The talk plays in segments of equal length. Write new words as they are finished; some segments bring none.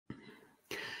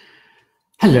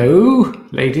Hello,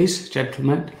 ladies,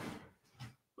 gentlemen,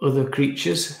 other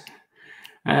creatures.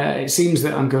 It seems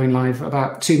that I'm going live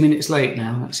about 2 minutes late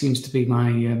now. That seems to be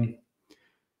my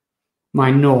my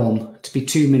norm, to be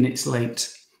 2 minutes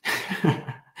late.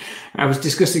 I was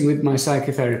discussing with my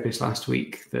psychotherapist last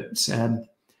week that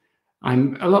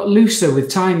I'm a lot looser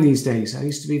with time these days. I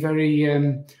used to be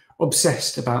very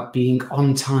obsessed about being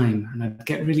on time, and I'd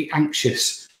get really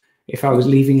anxious if I was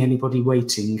leaving anybody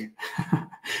waiting. I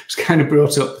was kind of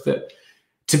brought up that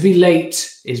to be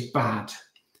late is bad,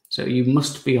 so you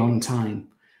must be on time.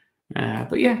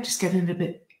 But yeah, just getting a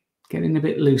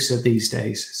bit looser these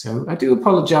days. So I do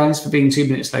apologise for being 2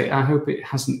 minutes late. I hope it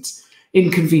hasn't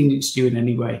inconvenienced you in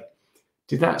any way.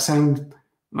 Did that sound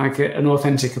like an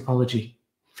authentic apology?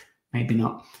 Maybe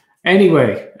not.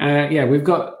 Anyway, yeah, we've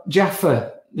got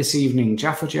Jaffer this evening.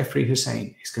 Jaffer Jeffrey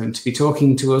Hussain is going to be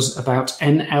talking to us about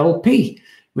NLP,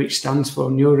 which stands for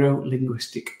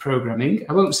Neuro-Linguistic Programming.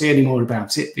 I won't say any more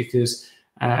about it because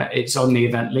it's on the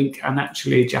event link, and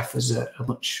actually Jaffer's a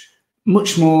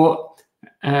much more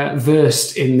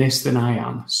versed in this than I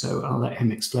am, so I'll let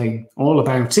him explain all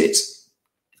about it.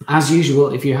 As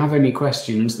usual, if you have any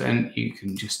questions, then you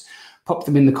can just pop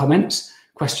them in the comments.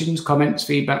 Questions, comments,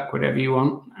 feedback, whatever you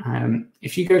want.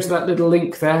 If you go to that little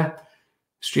link there,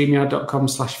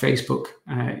 streamyard.com/Facebook,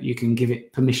 you can give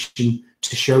it permission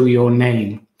to show your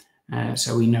name,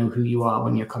 so we know who you are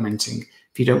when you're commenting.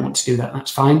 If you don't want to do that,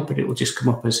 that's fine, but it will just come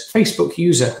up as Facebook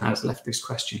user has left this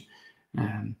question.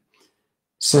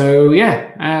 So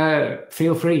yeah,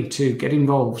 feel free to get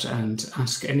involved and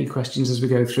ask any questions as we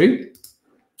go through.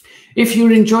 If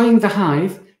you're enjoying the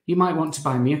Hive, you might want to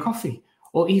buy me a coffee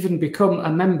or even become a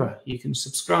member. You can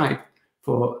subscribe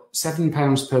for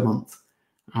 £7 per month.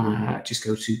 Just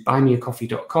go to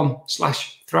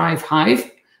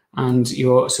buymeacoffee.com/thrivehive, and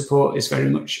your support is very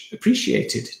much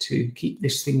appreciated to keep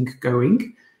this thing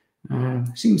going.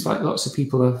 Seems like lots of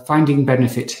people are finding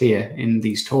benefit here in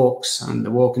these talks and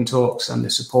the walk and talks and the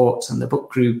support and the book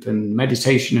group and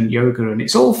meditation and yoga, and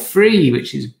it's all free,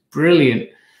 which is brilliant.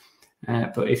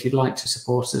 But if you'd like to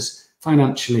support us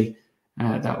financially,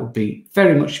 that would be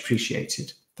very much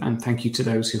appreciated. And thank you to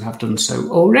those who have done so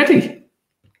already.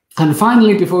 And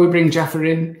finally, before we bring Jaffer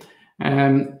in,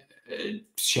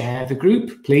 share the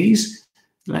group, please.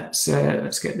 Let's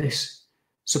get this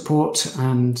support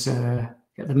and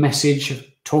get the message of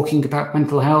talking about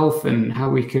mental health and how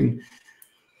we can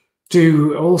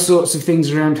do all sorts of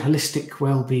things around holistic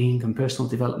well-being and personal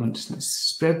development. Let's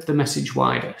spread the message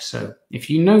wider. So if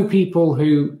you know people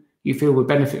who you feel would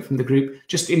benefit from the group,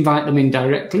 just invite them in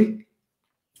directly.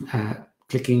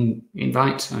 Clicking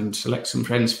invite and select some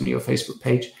friends from your Facebook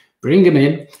page, bring them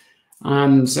in,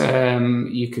 and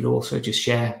you could also just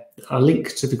share a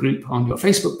link to the group on your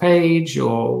Facebook page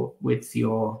or with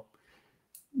your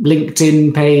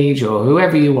LinkedIn page or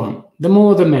whoever you want. The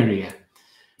more the merrier.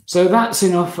 So that's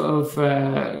enough of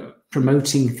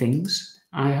promoting things.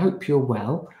 I hope you're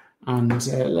well, and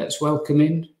let's welcome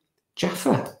in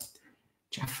Jaffer.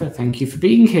 Jaffer, thank you for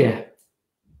being here.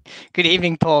 Good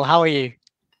evening, Paul. How are you?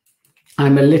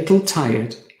 I'm a little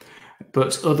tired,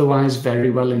 but otherwise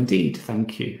very well indeed.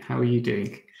 Thank you. How are you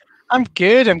doing? I'm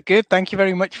good. I'm good. Thank you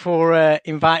very much for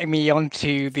inviting me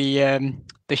onto the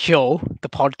show, the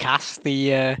podcast,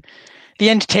 the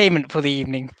entertainment for the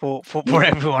evening for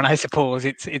everyone. I suppose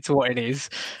it's what it is.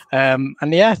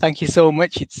 And yeah, thank you so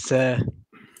much. It's a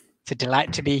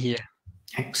delight to be here.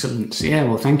 Excellent. Yeah.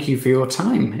 Well, thank you for your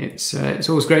time. It's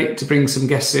always great to bring some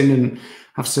guests in and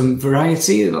have some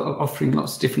variety, offering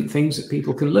lots of different things that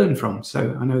people can learn from.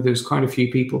 So I know there's quite a few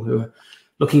people who are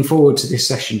looking forward to this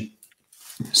session.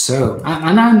 So,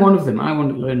 and I'm one of them. I want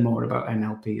to learn more about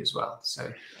NLP as well.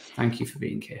 So thank you for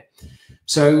being here.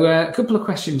 So a couple of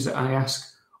questions that I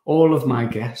ask all of my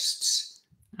guests.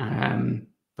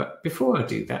 But before I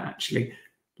do that, actually,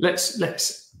 let's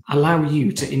allow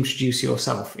you to introduce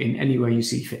yourself in any way you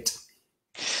see fit.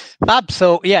 Fab.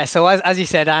 So yeah, so as you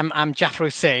said, I'm Jaffer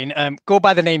Hussain. Go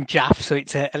by the name Jaff, so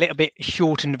it's a little bit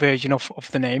shortened version of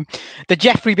the name. The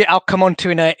Jeffrey bit I'll come on to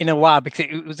in a while because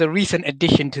it was a recent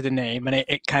addition to the name, and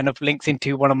it kind of links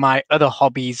into one of my other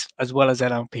hobbies as well as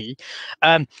NLP.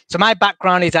 So my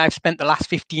background is I've spent the last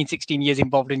 16 years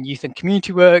involved in youth and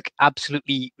community work.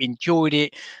 Absolutely enjoyed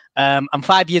it. And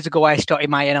 5 years ago, I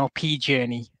started my NLP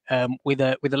journey with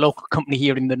a local company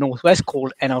here in the Northwest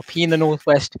called NLP in the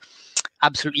Northwest.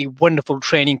 Absolutely wonderful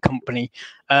training company,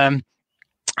 and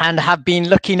have been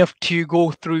lucky enough to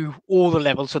go through all the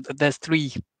levels. So there's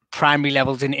 3 primary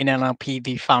levels in NLP: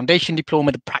 the foundation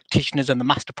diploma, the practitioners, and the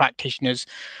master practitioners.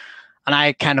 and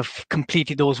I kind of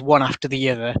completed those one after the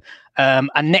other. And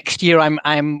next year,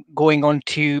 I'm going on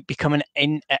to become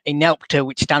a NLPTA,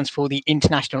 which stands for the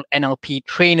International NLP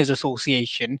Trainers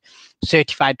Association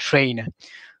certified trainer.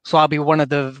 So I'll be one of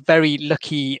the very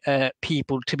lucky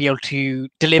people to be able to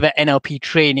deliver NLP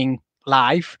training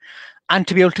live and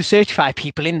to be able to certify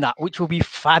people in that, which will be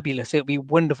fabulous. It'll be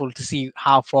wonderful to see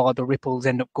how far the ripples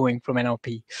end up going from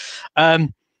NLP.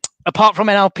 Apart from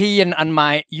NLP and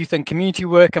my youth and community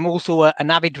work, I'm also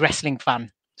an avid wrestling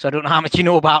fan. So I don't know how much you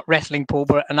know about wrestling, Paul,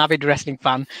 but an avid wrestling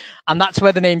fan. And that's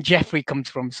where the name Jeffrey comes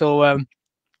from. So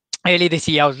earlier this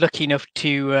year, I was lucky enough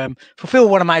to fulfill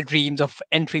one of my dreams of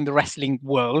entering the wrestling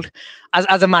world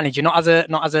as a manager, not as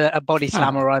a body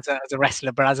slammer or as a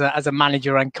wrestler, but as a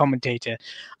manager and commentator.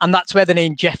 And that's where the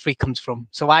name Jeffrey comes from.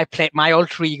 So I play, my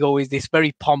alter ego is this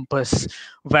very pompous,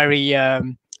 very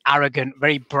arrogant,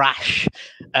 very brash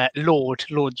Lord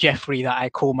Jeffrey that I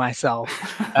call myself.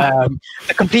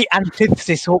 The complete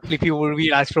antithesis, hopefully people will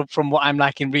realize from what I'm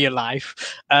like in real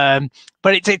life.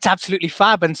 But it's absolutely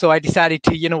fab. And so I decided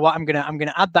to, you know what, I'm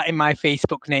gonna add that in my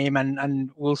Facebook name, and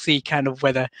we'll see kind of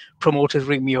whether promoters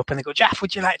ring me up and they go, Jeff,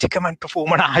 would you like to come and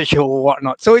perform on our show or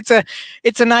whatnot? So it's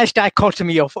a nice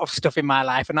dichotomy of stuff in my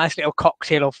life, a nice little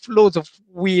cocktail of loads of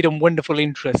weird and wonderful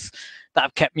interests that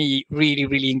have kept me really,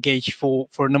 really engaged for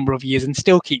a number of years and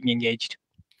still keep me engaged.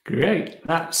 Great.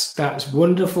 That's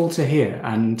wonderful to hear,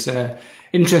 and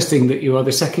interesting that you are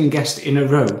the second guest in a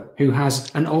row who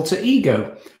has an alter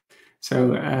ego.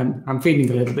 So I'm feeling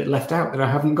a little bit left out that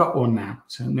I haven't got one now.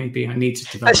 So maybe I need to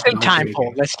develop. There's still time,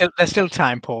 Paul. There's still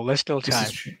time, Paul. There's still time.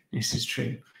 This is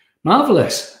true.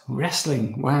 Marvelous.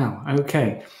 Wrestling. Wow.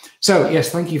 Okay. So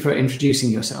yes, thank you for introducing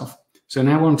yourself. So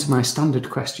now on to my standard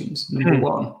questions. Number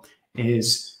one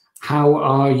is, how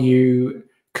are you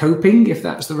coping, if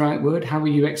that's the right word? How are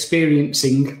you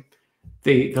experiencing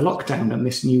the lockdown and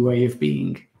this new way of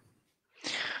being?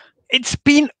 It's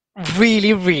been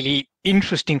really, really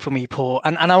interesting for me, Paul.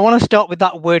 And I want to start with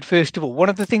that word first of all. One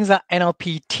of the things that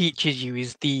NLP teaches you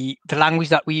is the language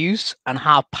that we use and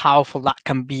how powerful that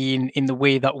can be in the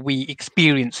way that we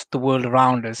experience the world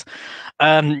around us.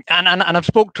 And I've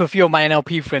spoken to a few of my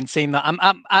NLP friends saying that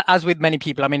I'm as with many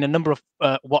people, I'm in a number of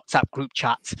WhatsApp group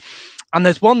chats. And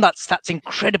there's one that's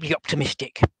incredibly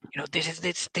optimistic. You know, this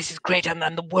is great,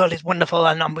 and the world is wonderful,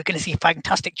 and we're going to see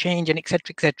fantastic change, and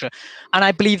etc. etc. And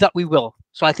I believe that we will.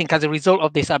 So I think as a result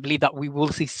of this, I believe that we will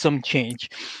see some change.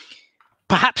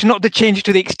 Perhaps not the change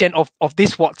to the extent of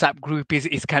this WhatsApp group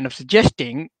is kind of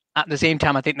suggesting. At the same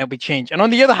time, I think there'll be change. And on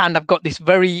the other hand, I've got this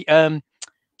very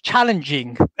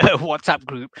challenging WhatsApp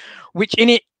group, which in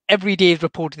it, every day is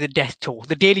reported the death toll.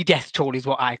 The daily death toll is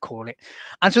what I call it.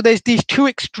 And so there's these two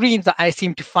extremes that I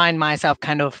seem to find myself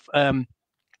kind of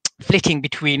flitting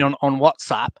between on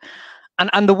WhatsApp.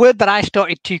 And the word that I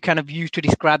started to kind of use to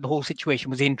describe the whole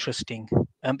situation was interesting.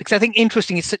 Because I think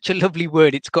interesting is such a lovely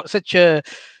word. It's got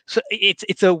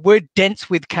it's a word dense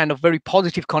with kind of very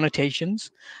positive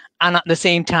connotations. And at the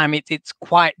same time, it's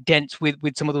quite dense with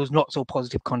some of those not so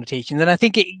positive connotations. And I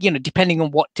think depending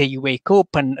on what day you wake up,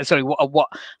 and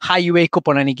how you wake up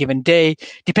on any given day,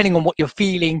 depending on what you're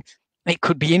feeling, it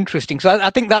could be interesting. So I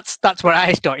think that's where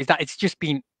I start, is that it's just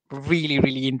been really,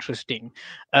 really interesting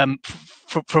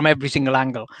from every single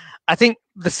angle. I think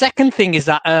the second thing is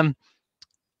that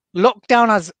lockdown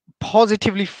has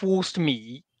positively forced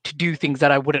me to do things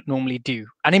that I wouldn't normally do,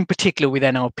 and in particular with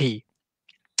NLP.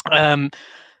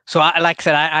 So like I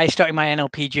said, I started my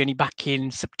NLP journey back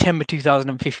in September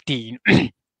 2015,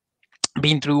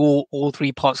 been through all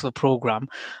three parts of the program.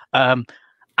 And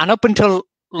up until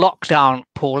lockdown,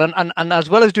 Paul, and as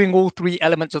well as doing all three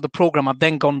elements of the program, I've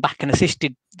then gone back and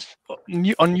assisted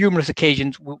on numerous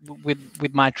occasions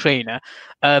with my trainer.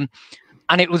 And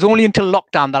it was only until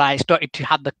lockdown that I started to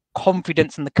have the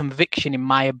confidence and the conviction in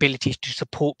my abilities to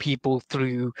support people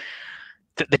through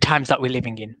the times that we're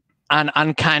living in.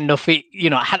 And kind of,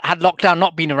 had lockdown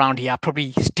not been around here, I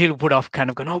probably still would have kind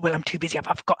of gone, oh, well, I'm too busy.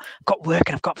 I've got work,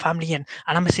 and I've got family, and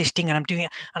I'm assisting, and I'm doing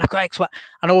it, and I've got X, Y,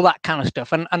 and all that kind of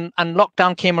stuff. And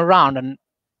lockdown came around, and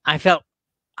I felt,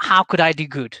 how could I do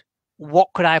good? What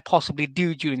could I possibly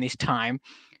do during this time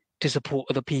to support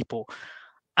other people?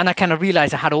 And I kind of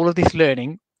realized I had all of this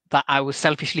learning that I was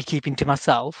selfishly keeping to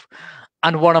myself.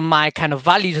 And one of my kind of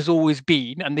values has always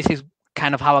been, and this is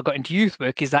kind of how I got into youth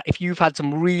work, is that if you've had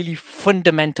some really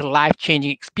fundamental life-changing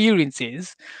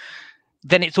experiences,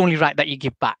 then it's only right that you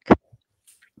give back.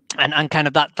 And kind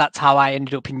of that's how I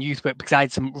ended up in youth work, because I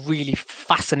had some really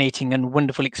fascinating and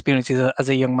wonderful experiences as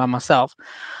a young man myself.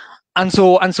 And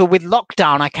so with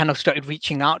lockdown, I kind of started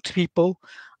reaching out to people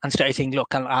and started saying,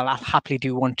 look, I'll happily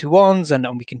do one-to-ones, and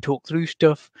we can talk through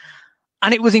stuff.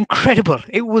 And it was incredible.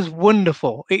 It was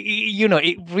wonderful. You know,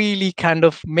 it really kind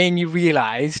of made me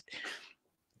realize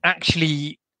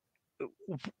actually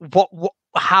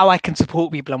how I can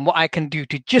support people and what I can do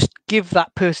to just give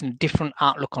that person a different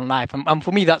outlook on life. And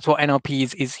for me, that's what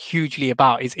NLP is hugely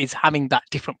about, is having that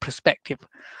different perspective.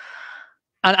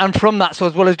 And from that, so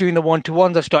as well as doing the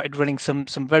one-to-ones, I started running some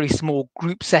very small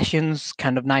group sessions,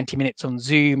 kind of 90 minutes on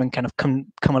Zoom, and kind of come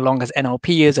along as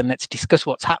NLPers, and let's discuss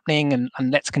what's happening, and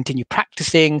let's continue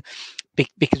practicing,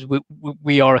 because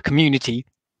we are a community.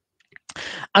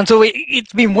 And so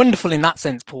it's been wonderful in that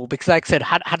sense, Paul, because like I said,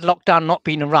 had lockdown not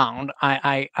been around,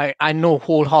 I know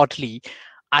wholeheartedly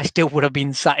I still would have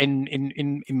been sat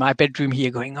in my bedroom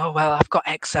here going, oh, well, I've got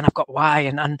X and I've got Y,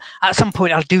 and at some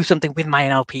point I'll do something with my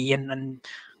NLP, and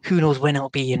who knows when it'll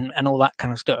be, and all that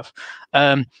kind of stuff.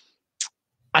 And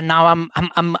now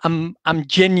I'm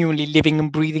genuinely living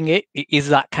and breathing it. It is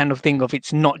that kind of thing of,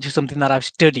 it's not just something that I've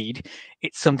studied,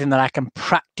 it's something that I can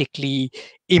practically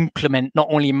implement, not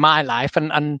only in my life,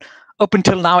 and up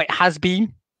until now it has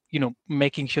been, you know,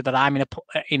 making sure that I'm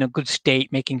in a good state,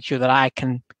 making sure that I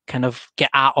can kind of get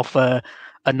out of a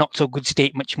not so good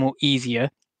state much more easier.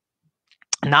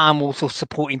 Now I'm also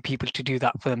supporting people to do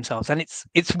that for themselves, and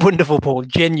it's wonderful, Paul.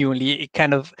 Genuinely, it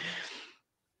kind of,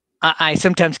 I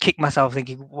sometimes kick myself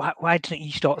thinking, why didn't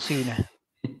you start sooner?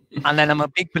 And then I'm a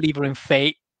big believer in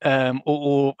fate,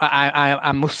 or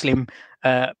I'm Muslim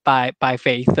by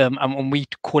faith, and we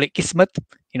call it kismet.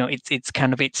 You know, it's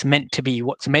kind of, it's meant to be.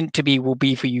 What's meant to be will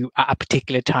be for you at a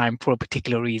particular time for a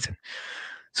particular reason.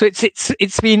 So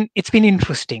it's been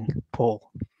interesting,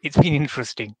 Paul. It's been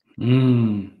interesting.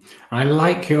 I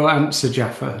like your answer,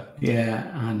 Jaffer. Yeah,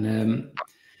 and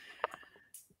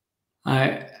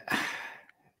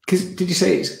did you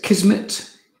say it's kismet?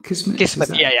 Kismet,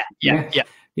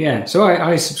 yeah. So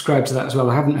I subscribe to that as well.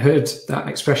 I haven't heard that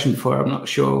expression before. I'm not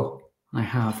sure I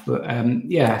have, but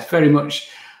yeah, very much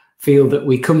feel that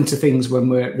we come to things when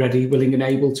we're ready, willing, and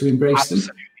able to embrace them.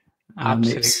 And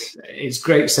it's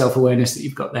great self-awareness that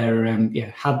you've got there.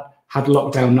 Had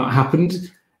lockdown not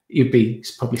happened, you'd be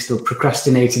probably still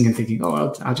procrastinating and thinking,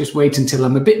 oh, I'll just wait until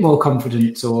I'm a bit more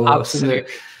confident, or something.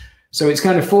 So it's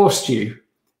kind of forced you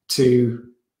to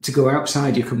go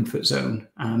outside your comfort zone,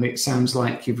 and it sounds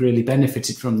like you've really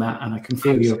benefited from that, and I can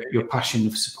feel your passion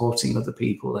of supporting other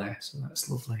people there. So that's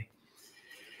lovely.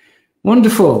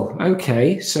 Wonderful.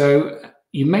 Okay, so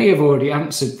you may have already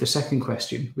answered the second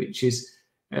question, which is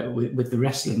with the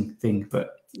wrestling thing,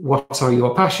 but what are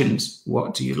your passions?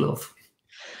 What do you love?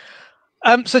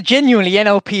 So genuinely,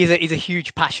 NLP is a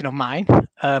huge passion of mine.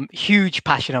 Huge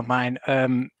passion of mine.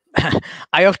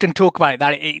 I often talk about it,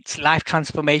 that it's life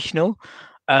transformational,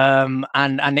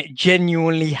 and it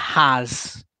genuinely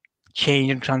has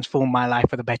changed and transformed my life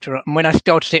for the better. And when I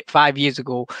started it 5 years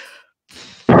ago,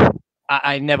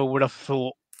 I never would have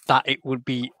thought that it would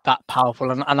be that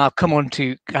powerful, and I'll come on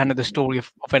to kind of the story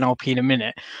of NLP in a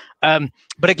minute.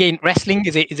 But again, wrestling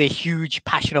is a huge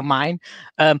passion of mine.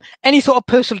 Any sort of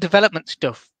personal development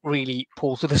stuff, really,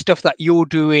 Paul. So the stuff that you're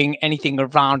doing, anything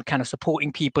around kind of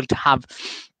supporting people to have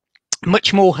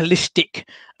much more holistic,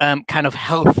 kind of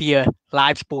healthier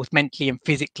lives, both mentally and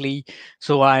physically.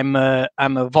 So I'm a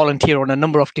volunteer on a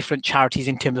number of different charities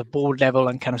in terms of board level,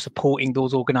 and kind of supporting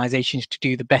those organizations to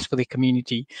do the best for the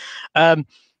community. And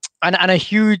a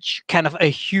huge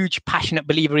passionate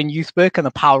believer in youth work, and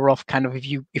the power of kind of,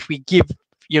 if we give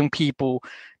young people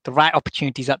the right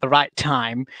opportunities at the right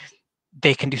time,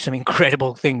 they can do some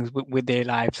incredible things with their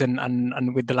lives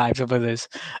and with the lives of others.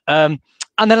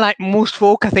 And then, like most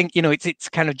folk, I think, you know, it's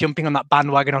kind of jumping on that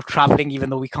bandwagon of traveling, even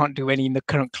though we can't do any in the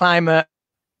current climate.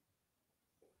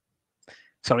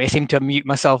 Sorry, I seem to mute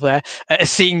myself there.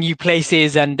 Seeing new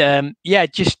places, and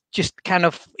just kind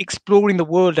of exploring the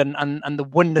world and the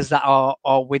wonders that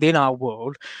are within our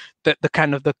world, the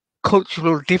kind of the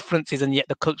cultural differences and yet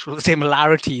the cultural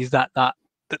similarities that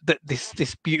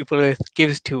this beautiful earth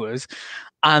gives to us,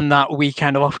 and that we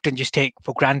kind of often just take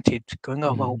for granted, going,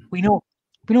 oh, well, we know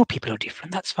people are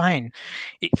different, that's fine.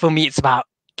 For me, it's about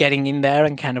getting in there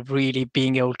and kind of really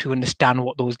being able to understand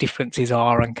what those differences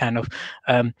are, and kind of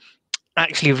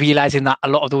actually realizing that a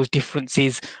lot of those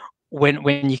differences,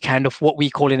 when you kind of, what we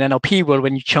call in NLP world,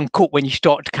 when you chunk up, when you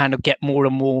start to kind of get more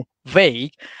and more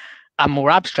vague and more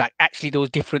abstract, actually those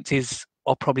differences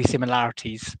are probably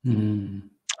similarities. And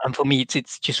for me,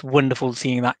 it's just wonderful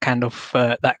seeing that kind of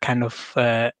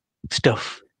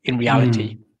stuff in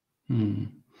reality.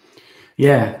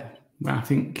 Yeah, I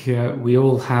think we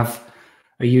all have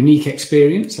a unique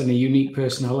experience and a unique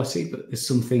personality, but there's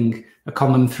a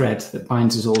common thread that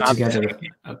binds us all together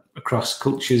across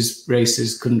cultures,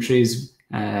 races, countries,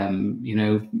 you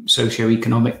know,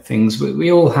 socioeconomic things. But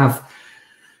we all have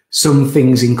some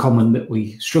things in common that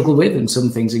we struggle with, and some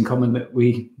things in common that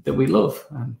we love.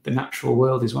 And the natural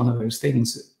world is one of those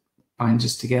things that binds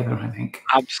us together, I think.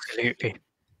 Absolutely.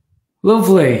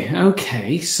 Lovely.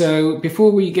 Okay, so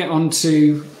before we get on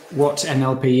to what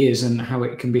NLP is and how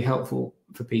it can be helpful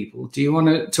for people, do you want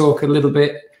to talk a little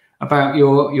bit about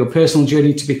your personal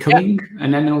journey to becoming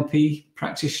an NLP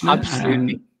practitioner? Absolutely.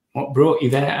 And what brought you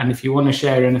there? And if you want to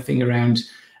share anything around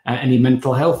any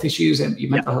mental health issues and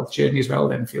your mental health journey as well,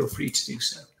 then feel free to do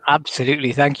so.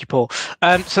 Absolutely. Thank you, Paul.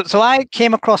 So I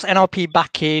came across NLP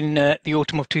back in the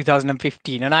autumn of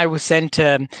 2015, and I was sent,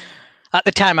 at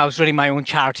the time I was running my own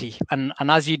charity, and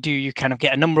as you do, you kind of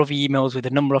get a number of emails with a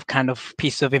number of kind of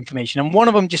pieces of information, and one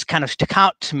of them just kind of stuck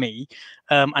out to me,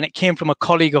 and it came from a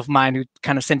colleague of mine who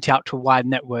kind of sent it out to a wide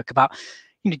network about,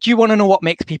 you know, do you want to know what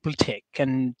makes people tick?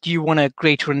 And do you want a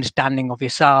greater understanding of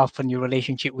yourself and your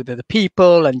relationship with other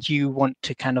people? And do you want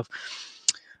to kind of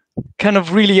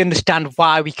really understand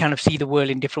why we kind of see the world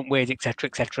in different ways, etc.,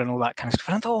 and all that kind of stuff?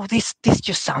 And I thought, oh, this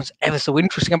just sounds ever so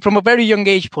interesting. And from a very young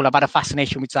age, Paul, I've had a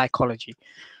fascination with psychology.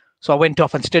 So I went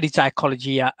off and studied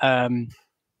psychology at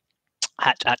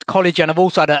college, and I've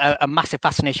also had a massive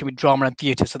fascination with drama and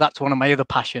theatre. So that's one of my other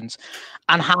passions.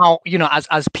 And how, you know,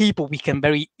 as people, we can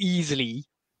very easily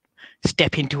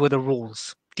step into other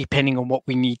roles depending on what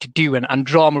we need to do, and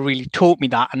drama really taught me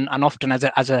that, and often as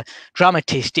a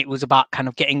dramatist, it was about kind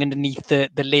of getting underneath the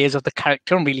layers of the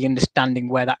character and really understanding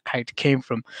where that character came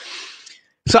from.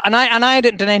 So and I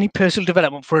hadn't done any personal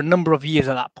development for a number of years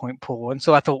at that point, Paul, and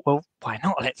so I thought, well, why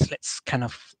not? Let's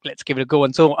give it a go.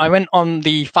 And so I went on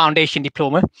the foundation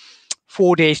diploma,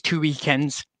 4 days, 2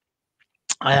 weekends,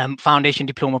 foundation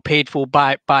diploma paid for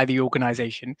by the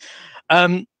organization.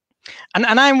 And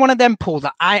I'm one of them, Paul,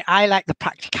 that I like the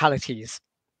practicalities.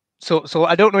 So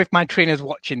I don't know if my trainer's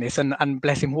watching this, and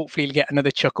bless him, hopefully he'll get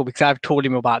another chuckle because I've told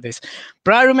him about this.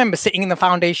 But I remember sitting in the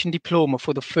foundation diploma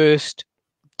for the first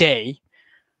day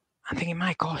and thinking,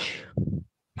 my gosh,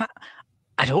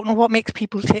 I don't know what makes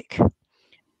people tick.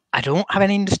 I don't have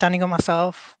any understanding of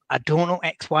myself. I don't know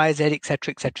X, Y, Z,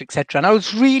 etc., etc., etc. And I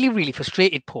was really, really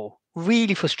frustrated, Paul,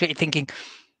 really frustrated, thinking,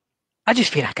 I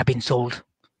just feel like I've been sold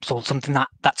something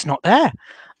that's not there.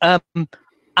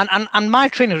 And my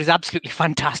trainer is absolutely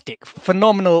fantastic,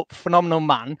 phenomenal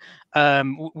man,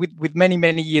 with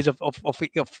many years of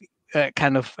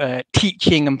kind of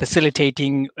teaching and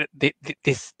facilitating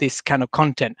this kind of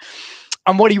content.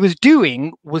 And what he was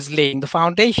doing was laying the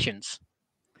foundations.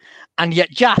 And yet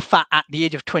Jaffer, at the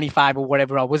age of 25 or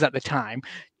whatever I was at the time,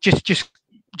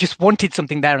 just wanted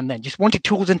something there and then, just wanted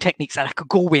tools and techniques that I could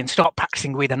go away and start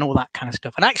practicing with and all that kind of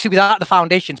stuff. And actually, without the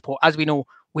foundations, Paul, as we know,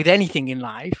 with anything in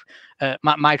life,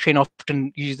 my trainer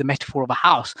often uses the metaphor of a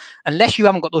house. Unless you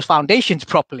haven't got those foundations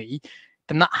properly,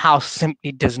 then that house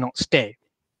simply does not stay.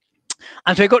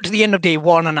 And so I got to the end of day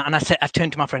one, and I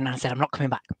turned to my friend and I said, I'm not coming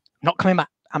back. I'm not coming back.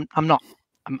 I'm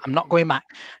not going back.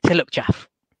 I said, look, Jeff,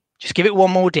 just give it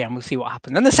one more day and we'll see what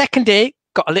happens. And the second day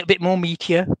got a little bit more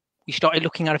meatier. We started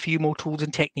looking at a few more tools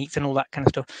and techniques and all that kind of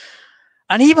stuff.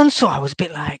 And even so, I was a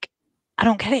bit like, I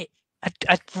don't get it.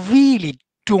 I really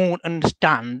don't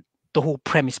understand the whole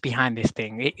premise behind this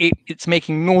thing. It's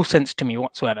making no sense to me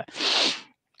whatsoever.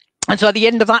 And so at the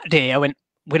end of that day, I went,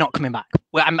 we're not coming back.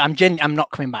 I'm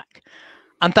not coming back.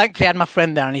 And thankfully, I had my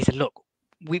friend there, and he said, look,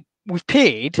 we've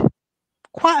paid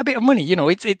quite a bit of money. You know,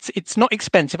 it's not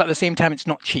expensive. At the same time, it's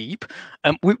not cheap.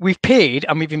 We've paid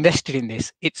and we've invested in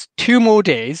this. It's 2 more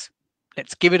days.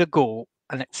 Let's give it a go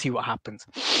and let's see what happens.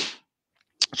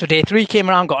 So day 3 came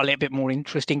around, got a little bit more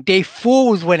interesting. Day 4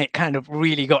 was when it kind of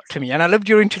really got to me. And I loved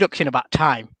your introduction about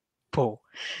time, Paul,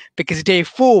 because day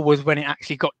 4 was when it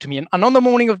actually got to me. And on the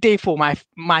morning of day 4,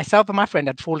 myself and my friend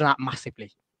had fallen out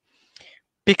massively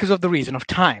because of the reason of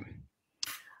time.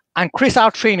 And Chris,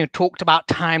 our trainer, talked about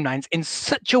timelines in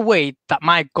such a way that,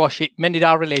 my gosh, it mended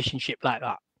our relationship like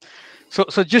that.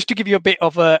 So just to give you a bit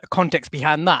of a context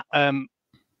behind that,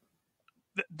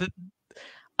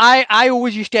 I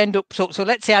always used to end up, so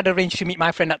let's say I'd arranged to meet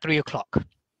my friend at 3 o'clock.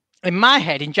 In my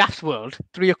head, in Jaff's world,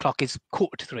 3 o'clock is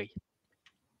 2:45.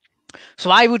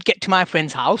 So I would get to my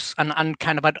friend's house, and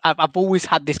kind of I've always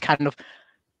had this kind of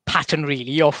pattern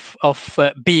really of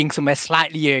being somewhere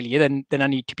slightly earlier than I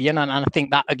need to be. And I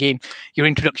think that, again, your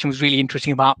introduction was really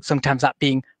interesting about sometimes that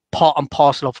being part and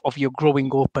parcel of your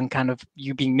growing up and kind of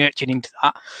you being nurtured into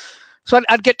that. So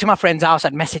I'd get to my friend's house,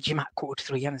 I'd message him at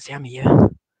 2:45 and I'd say, I'm here.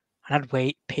 And I'd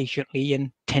wait patiently,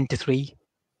 and 10 to 3,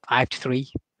 5 to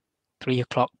 3, 3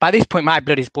 o'clock. By this point, my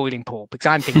blood is boiling, Paul, because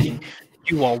I'm thinking,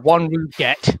 you are one rude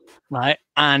get, right?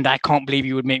 And I can't believe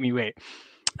you would make me wait.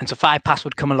 And so 5 past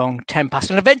would come along, 10 past,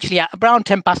 and eventually at around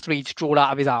 10 past 3, he'd stroll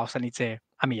out of his house and he'd say,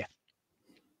 I'm here.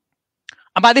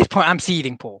 And by this point, I'm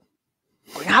seething, Paul.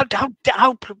 Going, how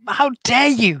dare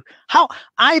you? How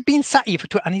I've been sat here for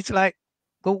 2, and he's like,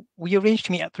 well, we arranged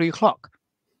to meet at 3 o'clock.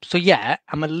 So yeah,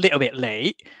 I'm a little bit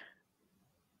late,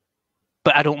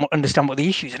 but I don't understand what the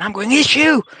issue is. And I'm going,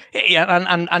 issue! Yeah,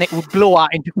 and it would blow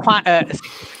out into quite a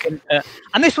significant,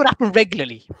 and this would happen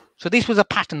regularly. So this was a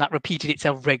pattern that repeated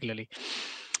itself regularly.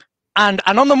 And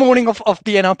on the morning of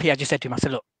the NLP, I just said to him, I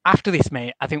said, look, after this,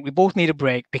 mate, I think we both need a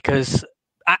break because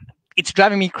it's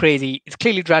driving me crazy. It's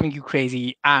clearly driving you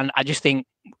crazy. And I just think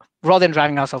rather than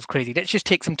driving ourselves crazy, let's just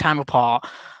take some time apart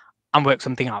and work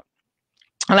something out.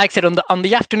 And like I said, on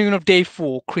the afternoon of day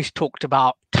 4, Chris talked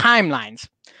about timelines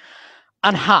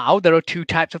and how there are 2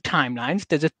 types of timelines.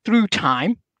 There's a through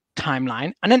time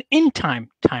timeline and an in time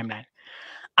timeline.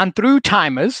 And through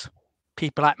timers,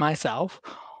 people like myself,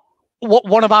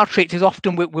 one of our traits is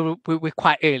often we're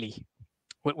quite early.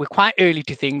 We're quite early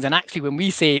to things. And actually, when we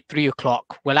say 3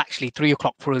 o'clock, well, actually 3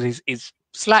 o'clock for us is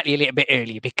slightly a little bit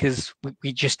early because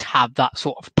we just have that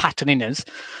sort of pattern in us.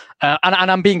 And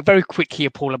I'm being very quick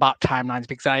here, Paul, about timelines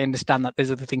because I understand that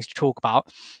there's other things to talk about.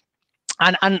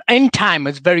 And end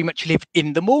timers very much live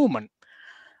in the moment.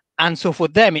 And so for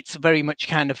them, it's very much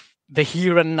kind of the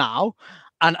here and now.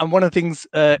 And one of the things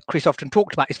Chris often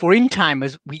talked about is for in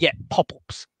timers, we get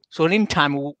pop-ups. So an in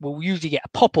timer will usually get a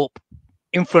pop-up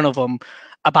in front of them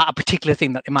about a particular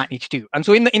thing that they might need to do. And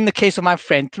so in the case of my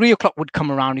friend, 3 o'clock would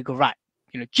come around and go, right,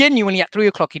 genuinely at 3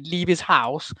 o'clock, he'd leave his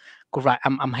house, go, right,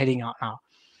 I'm heading out now.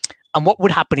 And what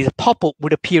would happen is a pop-up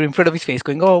would appear in front of his face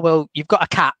going, oh, well, you've got a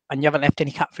cat and you haven't left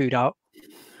any cat food out.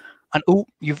 And, oh,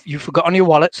 you've forgotten your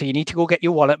wallet, so you need to go get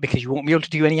your wallet because you won't be able to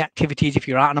do any activities if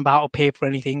you're out and about or pay for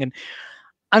anything.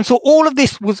 And so all of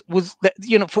this was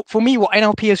for me, what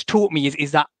NLP has taught me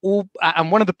is that all,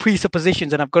 and one of the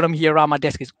presuppositions, and I've got them here around my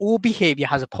desk, is all behavior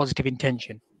has a positive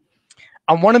intention.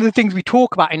 And one of the things we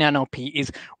talk about in NLP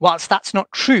is, whilst that's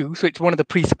not true, so it's one of the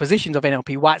presuppositions of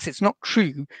NLP, whilst it's not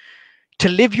true, to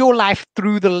live your life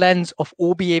through the lens of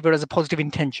all behavior as a positive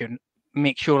intention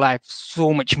makes your life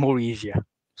so much more easier.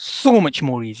 So much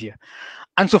more easier.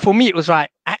 And so for me, it was right,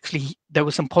 actually, there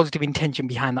was some positive intention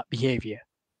behind that behavior.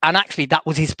 And actually, that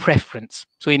was his preference.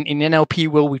 So in NLP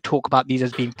world, we talk about these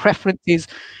as being preferences.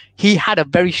 He had a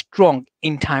very strong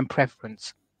in-time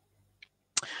preference.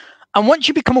 And once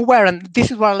you become aware, and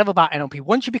this is what I love about NLP,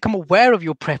 once you become aware of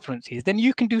your preferences, then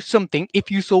you can do something,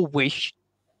 if you so wish,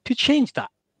 to change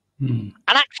that. And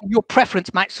actually, your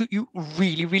preference might suit you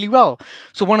really, really well.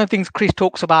 So one of the things Chris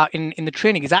talks about in the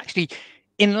training is actually,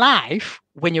 in life,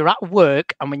 when you're at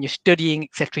work and when you're studying,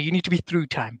 etc., you need to be through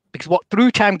time, because what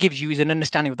through time gives you is an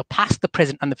understanding of the past, the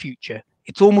present, and the future.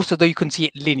 It's almost as though you can see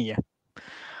it linear.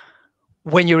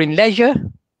 When you're in leisure,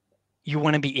 you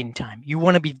want to be in time. You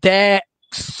want to be there,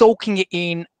 soaking it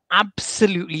in,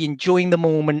 absolutely enjoying the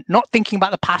moment, not thinking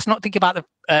about the past, not thinking about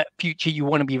the future. You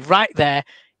want to be right there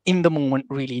in the moment,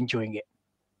 really enjoying it.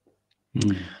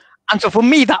 And so for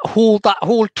me, that whole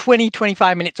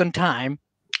 20-25 minutes on time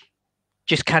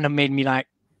just kind of made me like,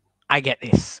 I get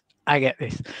this.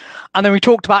 And then we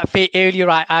talked about fate earlier.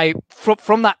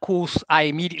 From that course, I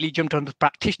immediately jumped on the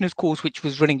practitioner's course, which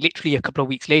was running literally a couple of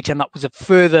weeks later. And that was a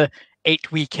further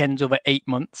 8 weekends over 8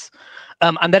 months.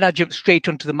 And then I jumped straight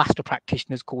onto the Master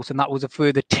Practitioner's course. And that was a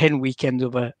further 10 weekends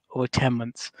over 10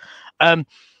 months. And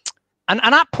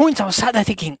at points I was sat there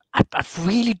thinking, I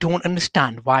really don't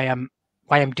understand why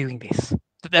I'm doing this.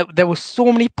 There were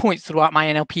so many points throughout my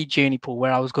NLP journey, Paul,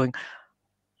 where I was going,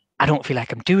 I don't feel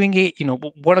like I'm doing it.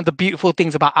 One of the beautiful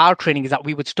things about our training is that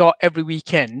we would start every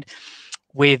weekend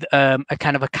with a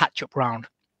kind of a catch-up round.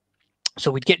 So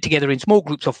we'd get together in small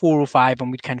groups of 4 or 5, and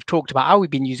we'd kind of talked about how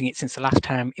we've been using it since the last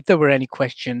time, if there were any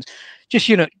questions, just,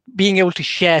 being able to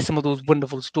share some of those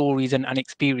wonderful stories and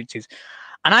experiences.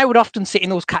 And I would often sit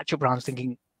in those catch-up rounds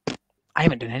thinking, I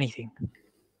haven't done anything.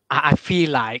 I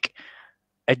feel like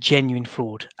a genuine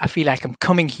fraud. I feel like I'm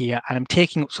coming here and I'm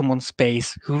taking up someone's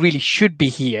space who really should be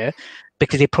here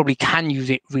because they probably can use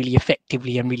it really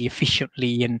effectively and really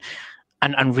efficiently and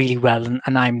really well, and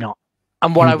I'm not.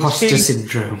 And what Imposter I was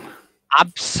syndrome.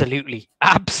 Absolutely,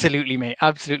 mate,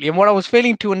 absolutely. And what I was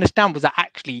failing to understand was that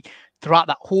actually throughout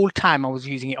that whole time I was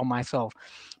using it on myself,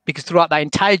 because throughout that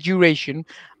entire duration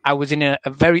I was in a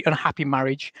very unhappy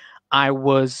marriage. I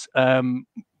was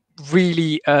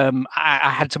really I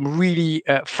had some really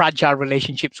fragile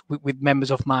relationships with members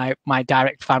of my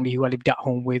direct family who I lived at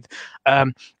home with,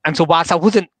 and so whilst I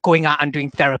wasn't going out and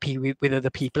doing therapy with other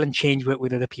people and change work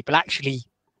with other people, actually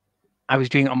I was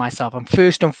doing it on myself. And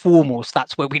first and foremost,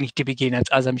 that's where we need to begin,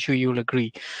 as I'm sure you'll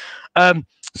agree. So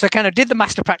I kind of did the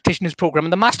Master Practitioners program,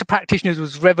 and the Master Practitioners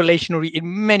was revelationary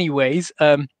in many ways.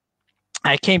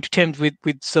 I came to terms with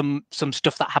some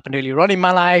stuff that happened earlier on in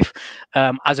my life.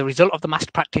 As a result of the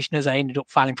Master Practitioners, I ended up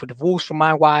filing for divorce from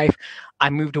my wife. I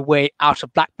moved away out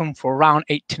of Blackburn for around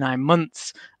 8 to 9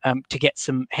 months to get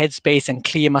some headspace and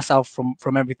clear myself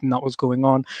from everything that was going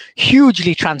on.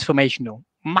 Hugely transformational,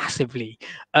 massively.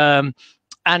 And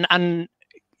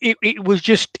it was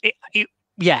just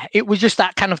it was just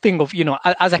that kind of thing of,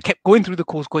 as I kept going through the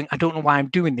course, going, I don't know why I'm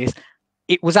doing this.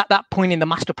 It was at that point in the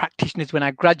Master Practitioners when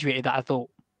I graduated that I thought,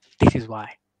 this is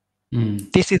why.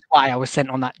 This is why I was sent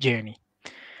on that journey.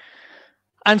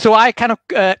 And so I kind of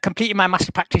completed my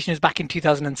Master Practitioners back in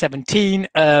 2017.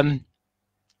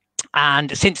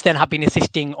 And since then, I've been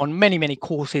assisting on many, many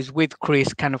courses with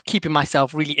Chris, kind of keeping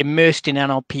myself really immersed in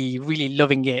NLP, really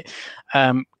loving it,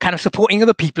 kind of supporting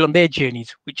other people on their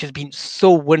journeys, which has been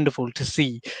so wonderful to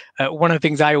see. One of the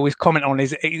things I always comment on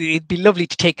is it'd be lovely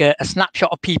to take a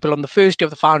snapshot of people on the first day of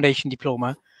the foundation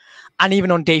diploma and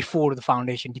even on day 4 of the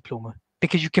foundation diploma,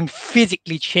 because you can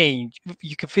physically change,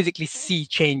 you can physically see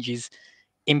changes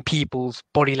in people's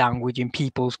body language, in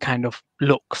people's kind of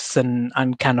looks and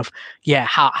kind of,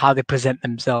 how they present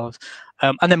themselves.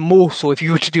 And then more so if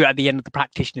you were to do it at the end of the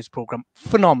practitioners program,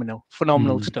 phenomenal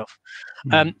stuff.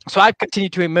 So I've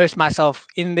continued to immerse myself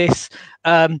in this.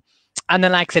 And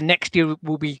then, like I said, next year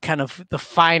will be kind of the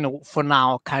final, for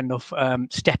now, kind of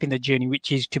step in the journey,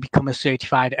 which is to become a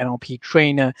certified NLP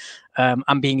trainer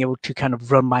and being able to kind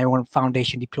of run my own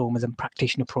foundation diplomas and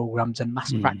practitioner programs and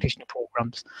master practitioner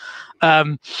programs.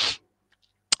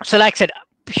 So, like I said,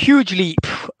 hugely,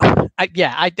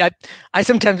 I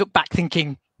sometimes look back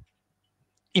thinking,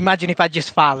 imagine if I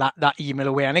just file that email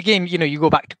away. And again, you go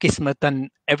back to Kismet and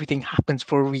everything happens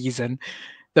for a reason.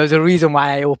 There was a reason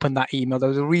why I opened that email. There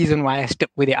was a reason why I stuck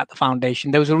with it at the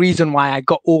foundation. There was a reason why I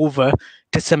got over,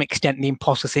 to some extent, the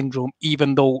imposter syndrome,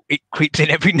 even though it creeps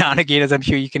in every now and again, as I'm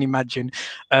sure you can imagine.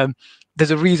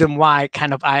 There's a reason why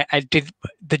kind of I did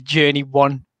the journey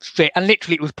one straight. And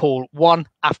literally it was Paul, one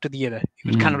after the other. It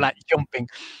was kind of like jumping.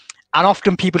 And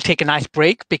often people take a nice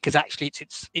break because actually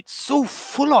it's so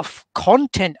full of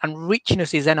content and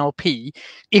richness is NLP,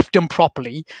 if done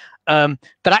properly, that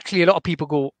actually a lot of people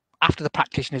go, after the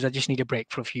practitioners, I just need a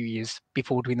break for a few years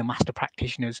before doing the master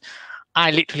practitioners. I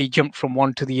literally jumped from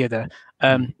one to the other.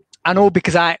 And all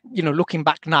because looking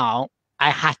back now,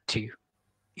 I had to.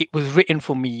 It was written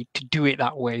for me to do it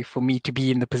that way, for me to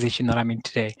be in the position that I'm in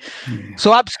today.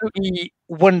 So absolutely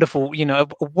wonderful, a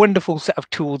wonderful set of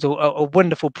tools, a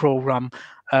wonderful program,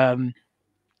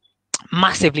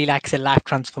 massively, like I said, life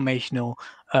transformational.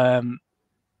 I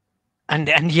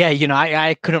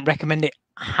couldn't recommend it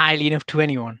highly enough to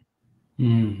anyone.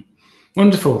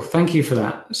 Wonderful. Thank you for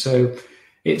that. So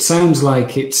it sounds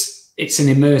like it's an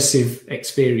immersive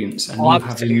experience, and you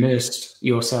have immersed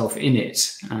yourself in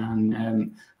it.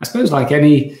 And I suppose like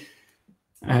any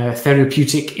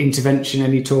therapeutic intervention,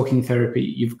 any talking therapy,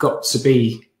 you've got to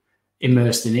be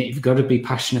immersed in it. You've got to be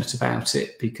passionate about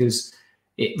it because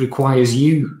it requires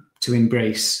you to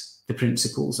embrace the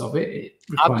principles of it. It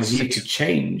requires you to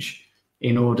change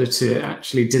in order to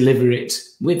actually deliver it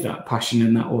with that passion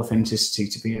and that authenticity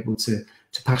to be able to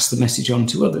pass the message on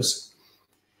to others.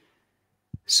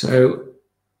 So,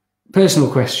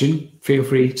 personal question, feel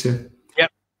free to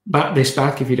bat this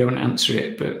back if you don't answer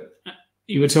it, but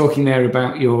you were talking there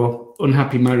about your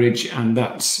unhappy marriage and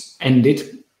that's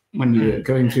ended when you were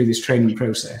going through this training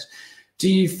process.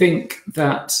 Do you think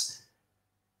that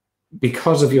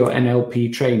because of your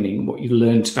NLP training, what you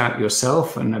learned about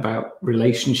yourself and about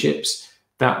relationships,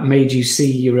 that made you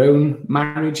see your own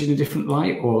marriage in a different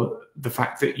light, or the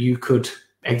fact that you could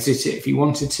exit it if you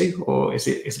wanted to, or was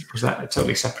that a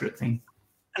totally separate thing?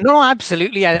 No,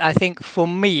 absolutely. I think for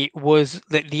me it was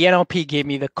that the NLP gave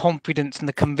me the confidence and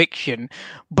the conviction,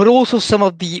 but also some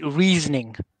of the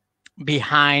reasoning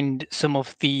behind some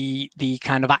of the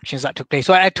kind of actions that took place.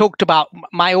 So I talked about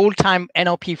my all-time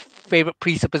NLP favorite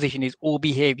presupposition is all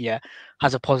behavior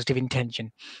has a positive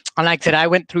intention. And like I said, I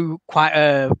went through quite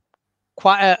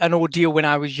an ordeal when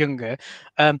I was younger,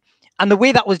 and the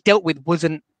way that was dealt with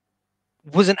wasn't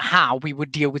how we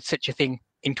would deal with such a thing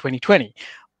in 2020,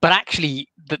 but actually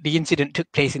the incident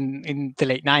took place in the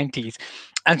late 90s.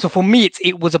 And so for me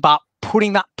it was about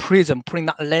putting that prism, putting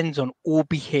that lens on all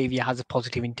behavior has a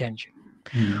positive intention.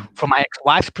 From my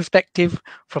ex-wife's perspective,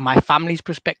 from my family's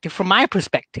perspective, from my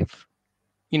perspective,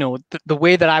 the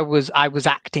way that I was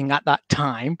acting at that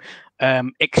time,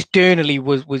 externally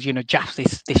was Jaff's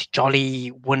this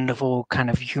jolly, wonderful kind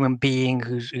of human being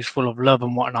who's full of love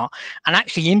and whatnot. And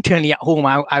actually internally at home,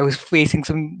 I was facing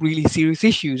some really serious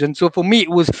issues. And so for me, it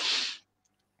was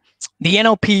the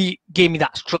NLP gave me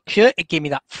that structure. It gave me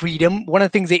that freedom. One of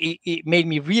the things that it made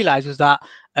me realize was that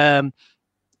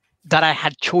that I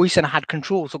had choice and I had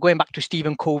control. So going back to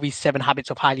Stephen Covey's 7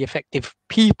 Habits of Highly Effective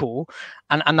People,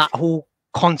 and that whole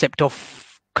concept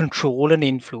of control and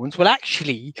influence, well,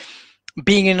 actually,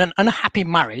 being in an unhappy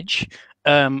marriage,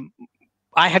 I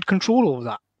had control over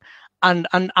that.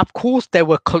 And of course, there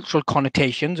were cultural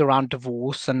connotations around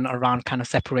divorce and around kind of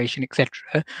separation,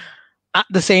 etc. At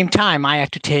the same time, I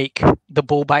had to take the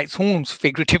bull by its horns,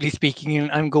 figuratively speaking,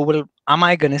 and go, well, am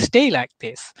I going to stay like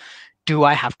this? Do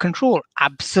I have control?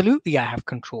 Absolutely, I have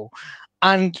control.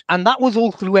 And that was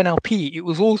all through NLP. It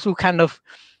was also kind of,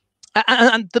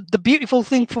 and the beautiful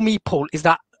thing for me, Paul, is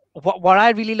that what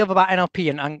I really love about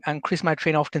NLP, and Chris, my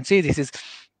trainer, often say this, is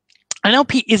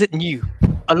NLP isn't new.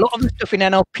 A lot of the stuff in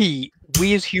NLP,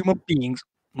 we as human beings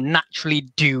naturally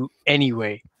do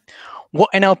anyway. What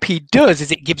NLP does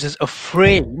is it gives us a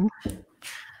frame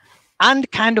and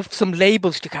kind of some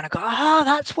labels to kind of go,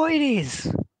 that's what it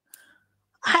is.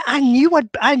 I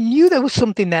knew there was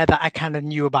something there that I kind of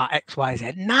knew about X, Y,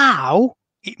 Z. Now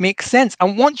it makes sense.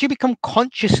 And once you become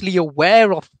consciously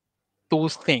aware of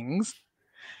those things,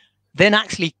 then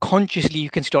actually consciously you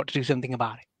can start to do something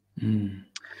about it. Mm.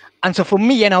 And so for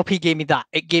me, NLP gave me that.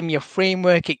 It gave me a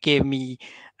framework. It gave me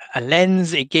a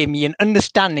lens. It gave me an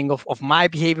understanding of my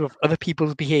behavior, of other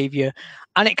people's behavior.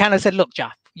 And it kind of said, look,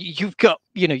 Jaff, you've got,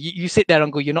 you sit there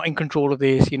and go, you're not in control of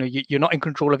this. You're not in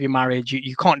control of your marriage.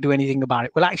 You can't do anything about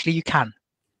it. Well, actually, you can.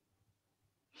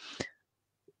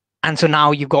 And so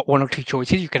now you've got one or two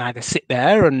choices. You can either sit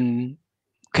there and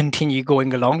continue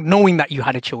going along, knowing that you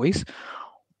had a choice,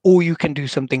 or you can do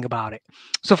something about it.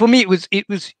 So for me, it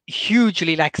was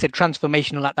hugely, like I said,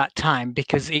 transformational at that time,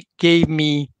 because it gave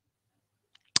me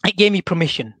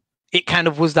permission. It kind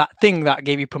of was that thing that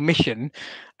gave you permission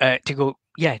to go,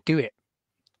 yeah, do it.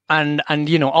 And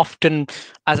often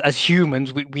as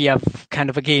humans, we have kind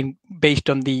of, again,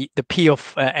 based on the P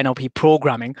of NLP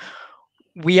programming,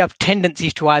 we have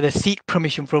tendencies to either seek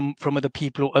permission from other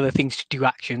people or other things to do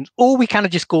actions, or we kind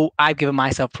of just go, I've given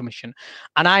myself permission.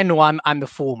 And I know I'm the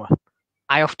former.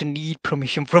 I often need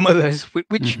permission from others,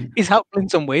 which is helpful in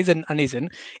some ways and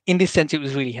isn't. In this sense, it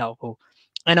was really helpful.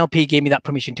 NLP gave me that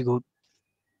permission to go,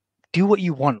 do what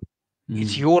you want.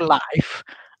 It's your life,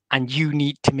 and you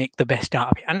need to make the best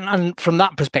out of it. And from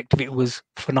that perspective, it was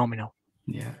phenomenal.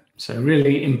 Yeah. So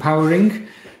really empowering,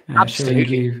 showing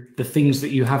you the things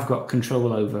that you have got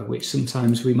control over, which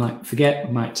sometimes we might forget,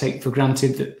 we might take for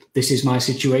granted that this is my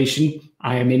situation,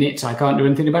 I am in it, I can't do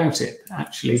anything about it.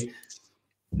 Actually,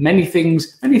 many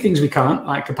things we can't,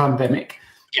 like a pandemic,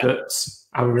 but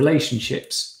our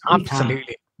relationships,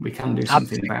 we can do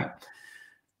something about.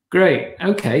 Great.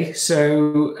 Okay.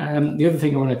 So the other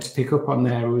thing I wanted to pick up on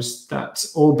there was that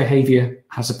all behavior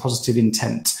has a positive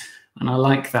intent. And I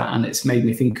like that. And it's made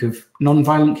me think of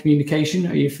non-violent communication.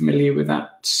 Are you familiar with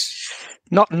that?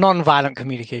 Not non-violent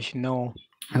communication, no.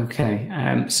 Okay.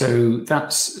 So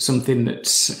that's something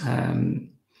that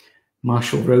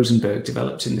Marshall Rosenberg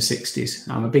developed in the 60s.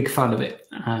 I'm a big fan of it.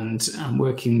 And I'm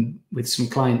working with some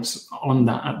clients on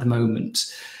that at the moment.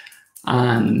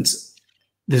 And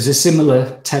there's a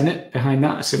similar tenet behind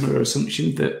that, a similar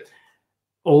assumption that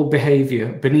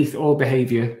beneath all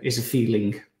behavior is a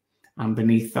feeling. And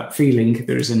beneath that feeling,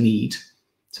 there is a need.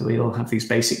 So we all have these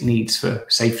basic needs for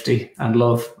safety and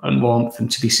love and warmth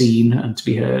and to be seen and to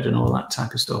be heard and all that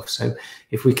type of stuff. So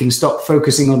if we can stop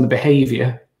focusing on the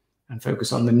behavior and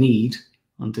focus on the need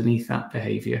underneath that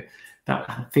behavior, that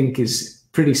I think is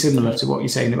pretty similar to what you're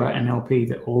saying about NLP,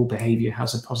 that all behavior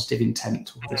has a positive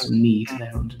intent, or there's a need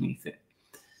there underneath it.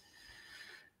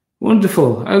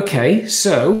 Wonderful. Okay,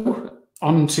 so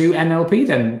on to NLP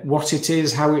then. What it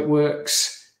is, how it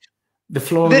works. The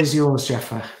floor is yours,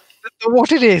 Jaffer.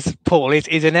 What it is, Paul,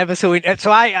 is an ever so. So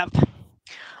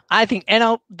I think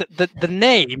the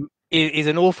name is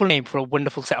an awful name for a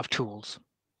wonderful set of tools.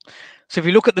 So if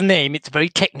you look at the name, it's very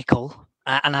technical,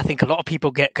 and I think a lot of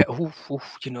people get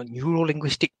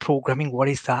neuro-linguistic programming. What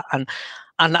is that? And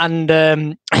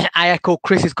I echo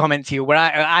Chris's comments here, where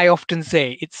I often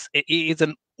say it is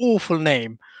an awful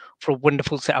name for a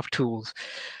wonderful set of tools.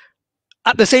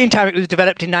 At the same time, it was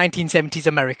developed in 1970s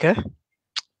America.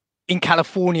 in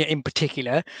California in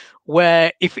particular,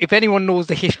 where if anyone knows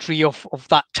the history of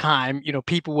that time, you know,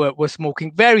 people were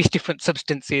smoking various different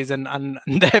substances, and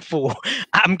therefore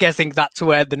I'm guessing that's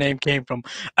where the name came from.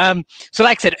 So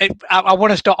like I said, I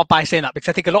want to start off by saying that, because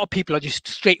I think a lot of people are just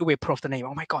straight away put off the name.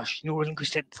 Oh my gosh,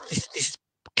 neuro-linguistic, this is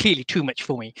clearly too much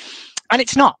for me. And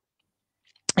it's not.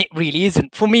 It really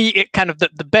isn't. For me, it kind of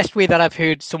the best way that I've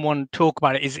heard someone talk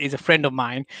about it is a friend of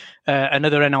mine,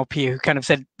 another NLP, who kind of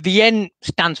said the N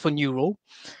stands for neural.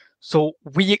 So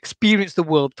we experience the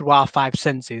world through our 5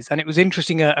 senses. And it was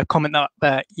interesting, a comment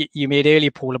that you made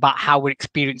earlier, Paul, about how we're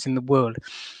experiencing the world.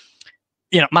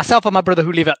 You know, myself and my brother,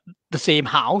 who live at the same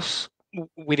house,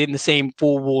 within the same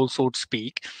 4 walls, so to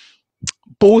speak,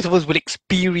 both of us will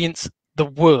experience the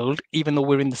world, even though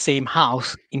we're in the same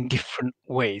house, in different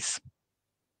ways.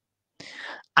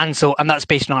 And that's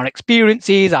based on our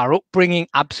experiences, our upbringing,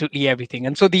 absolutely everything.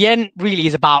 And so the N really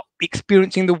is about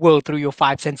experiencing the world through your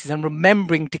 5 senses, and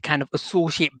remembering to kind of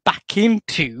associate back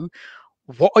into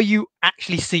what are you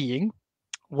actually seeing,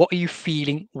 what are you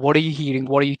feeling, what are you hearing,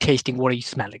 what are you tasting, what are you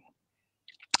smelling.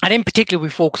 And in particular, we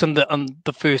focus on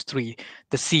the first 3,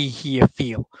 the see, hear,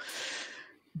 feel.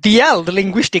 The L, the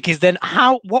linguistic, is then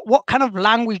what kind of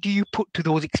language do you put to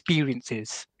those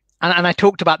experiences? And I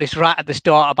talked about this right at the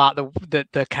start, about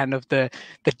the kind of the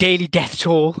daily death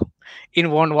toll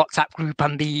in one WhatsApp group,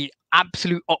 and the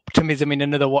absolute optimism in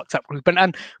another WhatsApp group.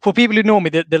 And for people who know me,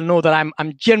 they'll know that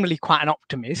I'm generally quite an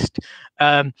optimist.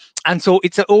 And so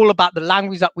it's all about the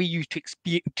language that we use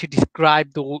to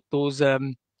describe those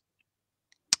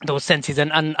senses.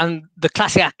 And the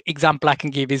classic example I can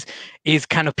give is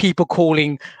kind of people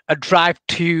calling a drive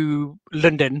to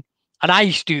London, and I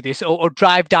used to do this, or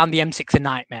drive down the M6 a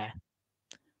nightmare.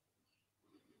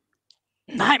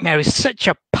 Nightmare is such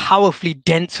a powerfully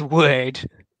dense word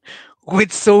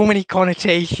with so many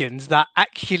connotations that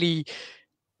actually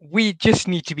we just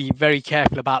need to be very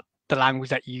careful about the language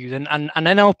that you use. And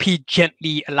NLP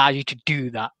gently allows you to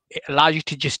do that. It allows you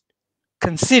to just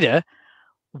consider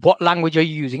what language are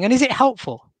you using, and is it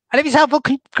helpful? And if it's helpful,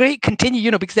 great, continue, you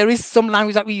know, because there is some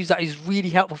language that we use that is really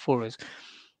helpful for us.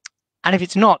 And if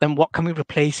it's not, then what can we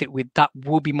replace it with that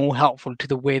will be more helpful to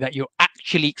the way that you're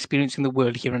actually experiencing the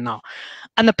world here and now?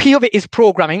 And the P of it is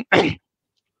programming.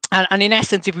 And in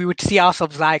essence, if we were to see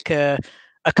ourselves like a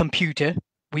computer,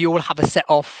 we all have a set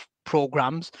of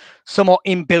programs. Some are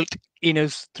inbuilt in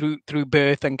us through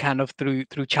birth and kind of through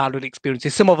childhood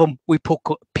experiences. Some of them we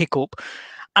pick up.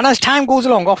 And as time goes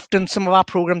along, often some of our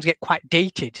programs get quite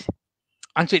dated.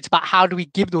 And so it's about how do we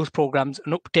give those programs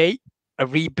an update, a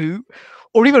reboot,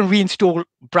 or even reinstall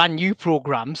brand new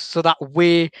programs, so that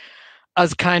we're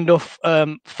as kind of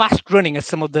fast running as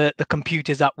some of the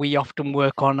computers that we often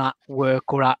work on at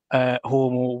work or at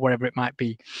home or wherever it might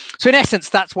be. So in essence,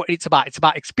 that's what it's about. It's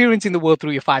about experiencing the world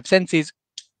through your 5 senses,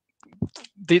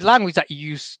 the language that you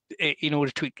use in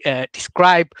order to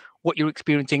describe what you're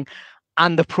experiencing,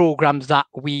 and the programs that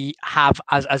we have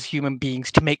as human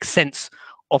beings to make sense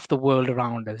of the world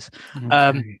around us.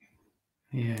 Okay.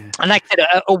 Yeah. And like I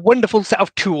said, a wonderful set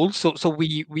of tools. So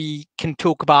we can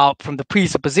talk about from the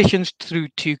presuppositions through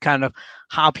to kind of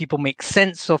how people make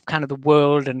sense of kind of the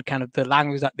world and kind of the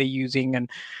language that they're using. And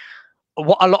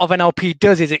what a lot of NLP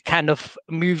does is it kind of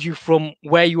moves you from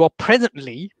where you are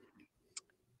presently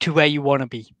to where you want to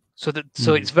be. So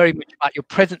it's very much about your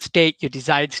present state, your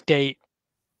desired state,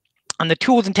 and the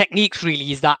tools and techniques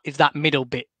really is that middle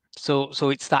bit. So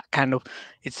it's that kind of,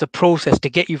 it's the process to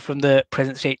get you from the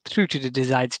present state through to the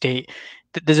desired state.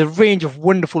 There's a range of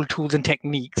wonderful tools and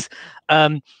techniques,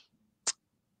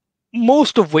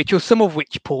 most of which, or some of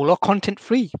which, Paul, are content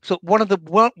free. So one of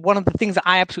the things that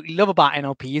I absolutely love about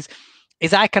NLP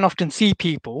is I can often see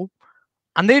people,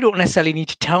 and they don't necessarily need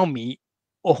to tell me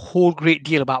a whole great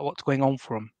deal about what's going on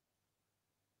for them,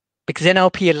 because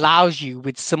NLP allows you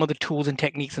with some of the tools and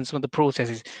techniques and some of the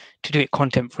processes to do it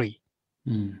content free.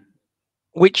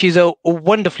 Which is a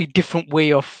wonderfully different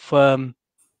way of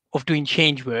doing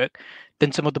change work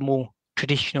than some of the more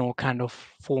traditional kind of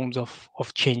forms of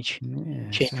change.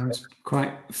 Yeah, sounds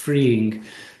quite freeing.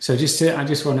 So I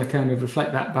just want to kind of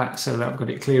reflect that back so that I've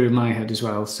got it clear in my head as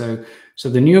well. So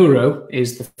the neuro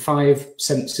is the 5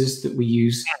 senses that we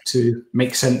use to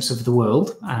make sense of the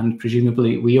world, and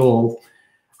presumably we all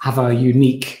have our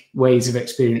unique ways of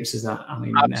experiences that. I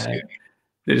mean,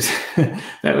 there's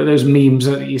those memes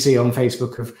that you see on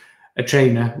Facebook of a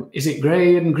trainer. Is it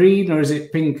grey and green, or is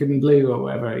it pink and blue, or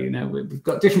whatever? You know, we've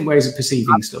got different ways of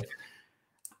perceiving stuff.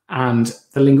 And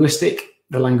the linguistic,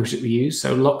 the language that we use.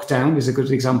 So lockdown is a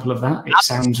good example of that. It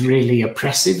sounds really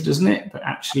oppressive, doesn't it? But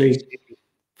actually,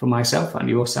 for myself and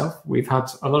yourself, we've had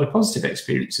a lot of positive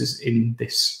experiences in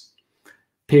this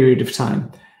period of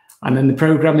time. And then the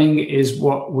programming is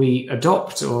what we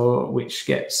adopt, or which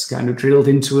gets kind of drilled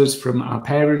into us from our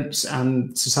parents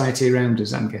and society around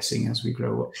us, I'm guessing, as we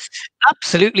grow up.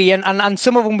 Absolutely. And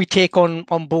some of them we take on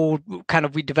board, kind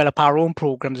of we develop our own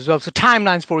programs as well. So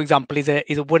Timelines, for example, is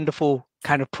a wonderful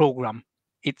kind of program.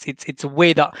 It's a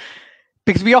way that,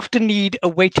 because we often need a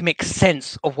way to make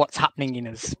sense of what's happening in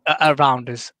us,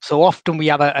 around us. So often we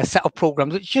have a set of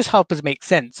programs which just help us make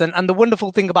sense. And the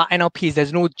wonderful thing about NLP is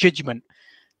there's no judgment.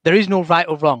 There is no right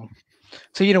or wrong.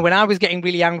 So, you know, when I was getting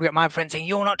really angry at my friend saying,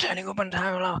 "You're not turning up on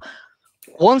time,"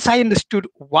 once I understood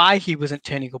why he wasn't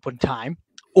turning up on time,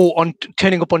 or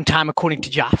turning up on time according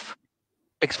to Jaff,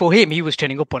 because for him, he was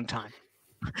turning up on time.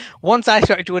 Once I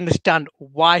started to understand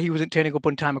why he wasn't turning up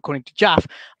on time according to Jaff,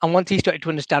 and once he started to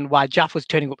understand why Jaff was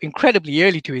turning up incredibly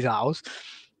early to his house,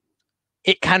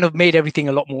 it kind of made everything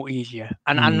a lot more easier.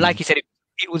 And like you said,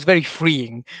 it was very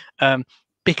freeing,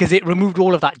 because it removed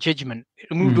all of that judgment. It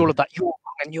removed all of that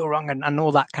you're wrong and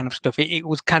all that kind of stuff. It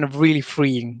was kind of really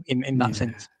freeing in that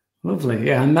sense. Lovely.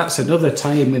 Yeah, and that's another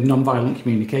tie-in with nonviolent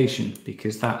communication,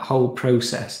 because that whole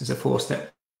process is a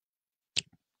 4-step.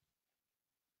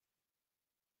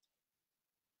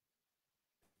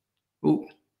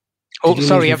 Oh,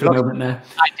 sorry, I've lost a moment there.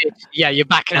 I did. Yeah, you're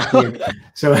back now.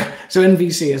 So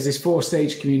NVC has this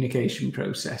 4-stage communication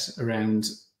process around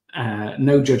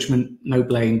no judgment, no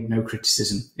blame, no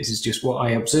criticism. This is just what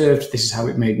I observed. This is how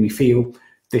it made me feel.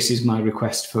 This is my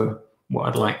request for what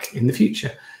I'd like in the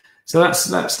future. So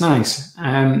that's nice.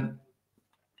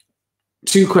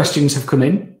 2 questions have come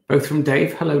in, both from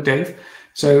Dave. Hello, Dave.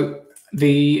 So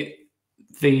the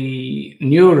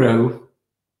neuro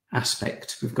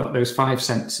aspect, we've got those 5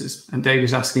 senses, and Dave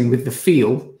is asking, with the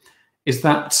feel, is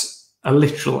that a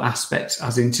literal aspect,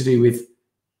 as in to do with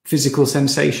physical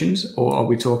sensations, or are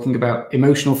we talking about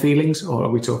emotional feelings, or are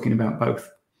we talking about both?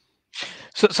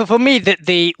 So for me,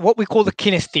 the what we call the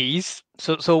kinesthese.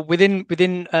 So within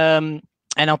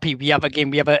NLP, we have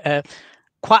a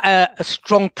quite a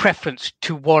strong preference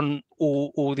to one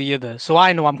or the other. So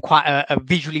I know I'm quite a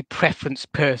visually preferenced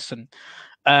person.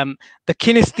 The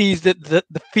kinesthese,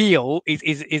 the feel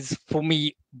is for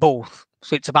me both.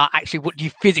 So it's about actually what do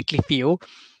you physically feel,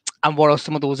 and what are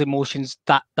some of those emotions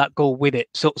that go with it.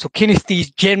 So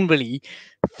kinesthese generally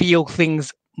feel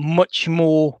things much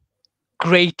more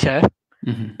greater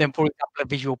than, for example, a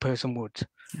visual person would.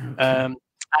 Okay.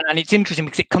 And it's interesting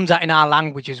because it comes out in our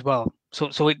language as well. So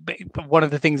one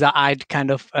of the things that I'd kind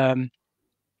of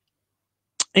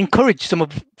encourage some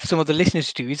of the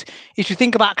listeners to is to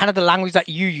think about kind of the language that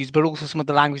you use, but also some of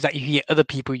the language that you hear other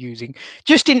people using,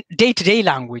 just in day-to-day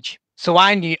language. So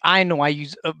I know I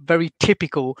use a very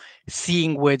typical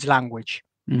seeing words language.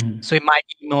 So in my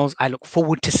emails, I look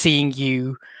forward to seeing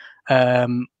you.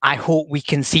 I hope we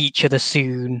can see each other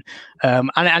soon.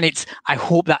 And it's, I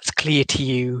hope that's clear to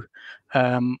you.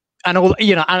 And all,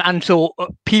 you know, and so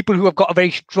people who have got a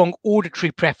very strong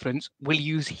auditory preference will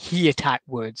use hear type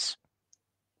words.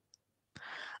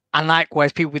 And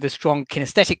likewise, people with a strong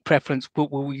kinesthetic preference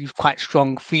will use quite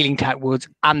strong feeling type words,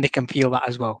 and they can feel that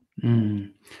as well.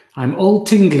 I'm all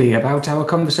tingly about our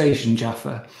conversation,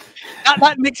 Jaffer.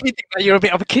 That makes me think that you're a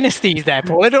bit of a kinesthete there,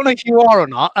 Paul. I don't know if you are or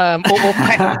not, or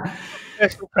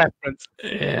personal preference.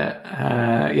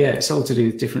 Yeah, it's all to do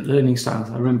with different learning styles.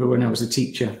 I remember when I was a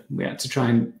teacher, we had to try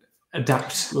and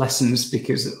adapt lessons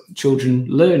because children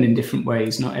learn in different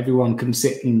ways. Not everyone can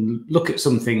sit and look at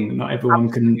something. Not everyone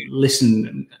can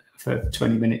listen for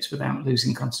 20 minutes without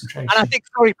losing concentration. And I think,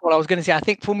 sorry, Paul, I was going to say, I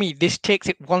think for me, this takes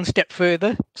it one step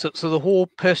further. So the whole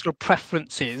personal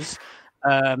preferences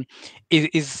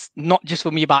is not just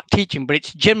for me about teaching, but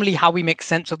it's generally how we make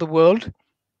sense of the world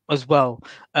as well.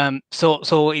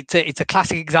 So it's a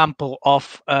classic example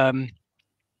of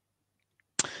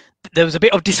there was a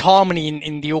bit of disharmony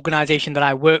in the organization that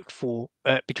I worked for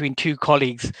between 2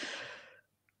 colleagues.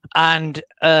 And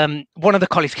one of the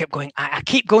colleagues kept going, I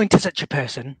keep going to such a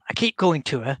person. I keep going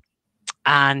to her.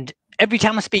 And every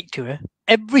time I speak to her,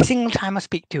 every single time I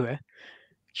speak to her,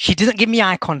 she doesn't give me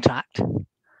eye contact.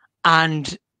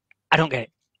 And I don't get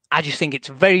it. I just think it's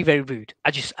very, very rude.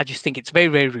 I just think it's very,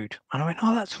 very rude. And I went,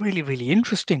 oh, that's really, really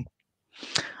interesting.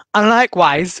 And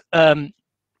likewise,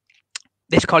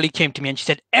 this colleague came to me and she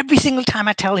said, every single time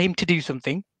I tell him to do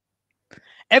something,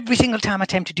 every single time I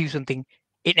attempt to do something,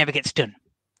 it never gets done.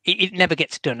 It never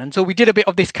gets done. And so we did a bit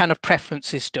of this kind of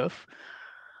preferences stuff.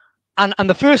 And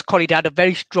the first colleague had a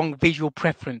very strong visual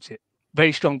preference.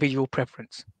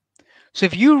 So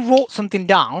if you wrote something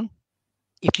down,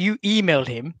 if you emailed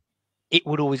him, it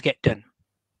would always get done.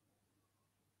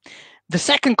 The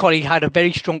second colleague had a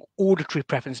very strong auditory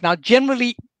preference. Now,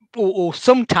 generally, or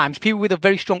sometimes people with a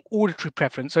very strong auditory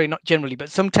preference, sorry, not generally, but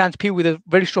sometimes people with a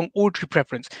very strong auditory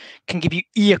preference can give you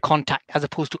ear contact as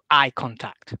opposed to eye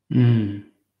contact. Mm.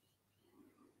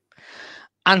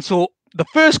 And so the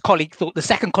first colleague thought the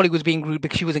second colleague was being rude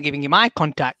because she wasn't giving him eye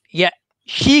contact, yet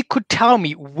she could tell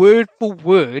me word for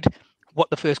word what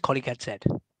the first colleague had said.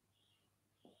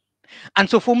 And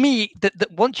so for me, that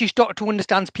once you start to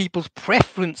understand people's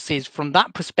preferences from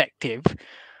that perspective,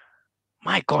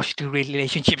 my gosh, the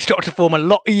relationships start to form a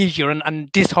lot easier,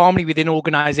 and disharmony within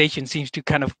organization seems to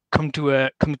kind of come to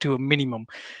a minimum.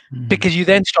 Because you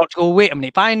then start to go, wait a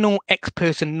minute, if I know X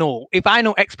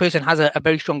person has a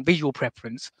very strong visual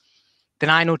preference, then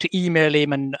I know to email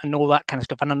him and all that kind of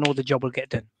stuff, and I know the job will get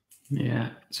done. Yeah.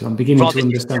 So I'm beginning to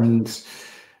understand.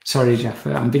 Sorry,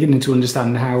 Jaffer. I'm beginning to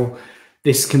understand how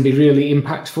this can be really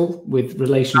impactful with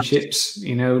relationships.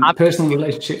 You know, personal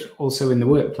relationships, also in the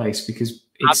workplace, because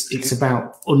it's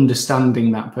about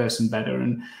understanding that person better.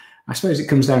 And I suppose it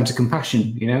comes down to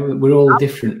compassion. You know, we're all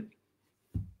different.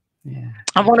 Yeah.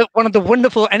 And one of the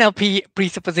wonderful NLP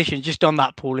presuppositions just on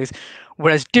that, Paul, is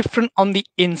we're as different on the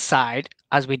inside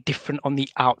as we're different on the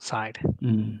outside.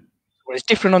 We're as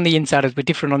different on the inside as we're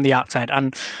different on the outside.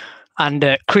 And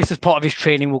Chris, as part of his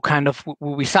training,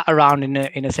 we sat around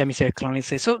in a semicircle and he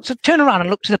says, so turn around and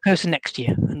look to the person next to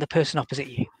you and the person opposite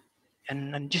you,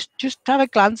 and just have a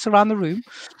glance around the room.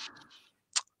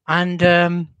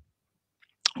 And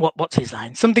what's his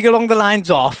line? Something along the lines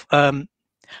of,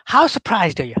 how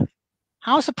surprised are you?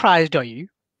 How surprised are you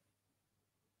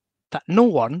that no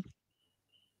one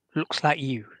looks like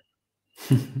you?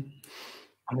 And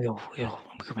we go,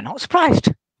 we're not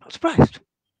surprised. Not surprised.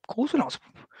 Of course we're not.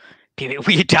 Be a bit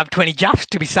weird to have 20 Jaffs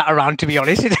to be sat around, to be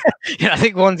honest. I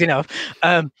think one's enough.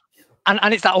 And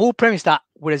it's that whole premise that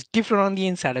we're as different on the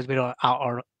inside as we are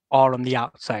on the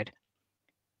outside.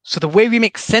 So the way we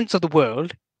make sense of the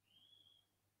world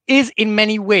is in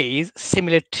many ways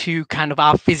similar to kind of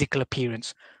our physical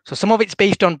appearance. So some of it's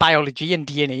based on biology and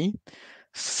DNA.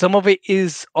 Some of it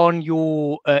is on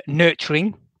your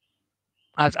nurturing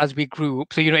as we grew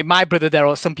up. So, in my brother, there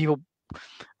are some people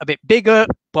a bit bigger,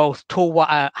 both tall,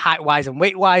 height-wise and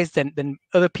weight-wise than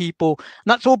other people. And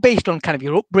that's all based on kind of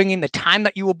your upbringing, the time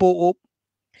that you were brought up.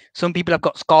 Some people have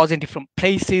got scars in different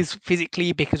places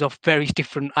physically because of various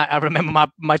different. I remember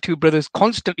my two brothers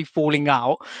constantly falling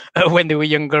out when they were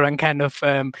younger and kind of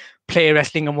play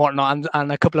wrestling and whatnot,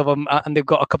 and a couple of them, and they've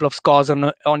got a couple of scars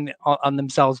on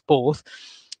themselves both.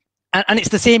 And it's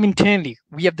the same internally.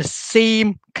 We have the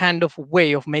same kind of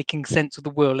way of making sense of the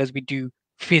world as we do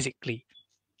physically,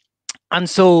 and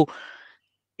so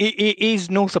it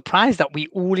is no surprise that we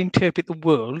all interpret the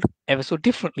world ever so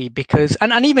differently, because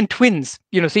and even twins,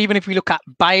 so even if we look at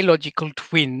biological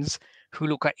twins who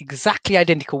look exactly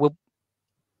identical, well,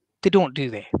 they don't, do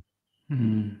they?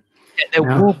 There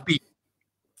will be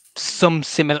some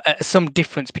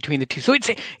difference between the two. So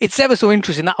it's ever so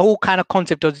interesting, that whole kind of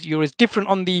concept of you're as different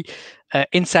on the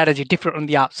inside as you're different on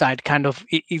the outside kind of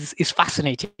is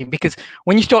fascinating, because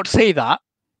when you start to say that,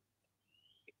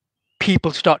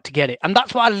 people start to get it. And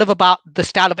that's what I love about the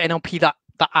style of NLP that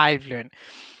I've learned.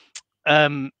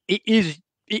 It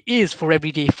is for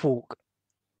everyday folk.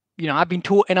 I've been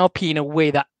taught NLP in a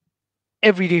way that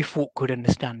everyday folk could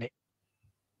understand it.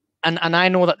 And I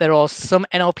know that there are some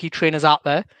NLP trainers out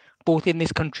there, both in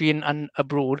this country and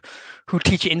abroad, who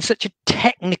teach it in such a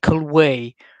technical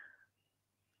way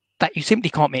that you simply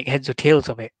can't make heads or tails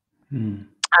of it. And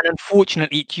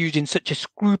unfortunately, it's used in such a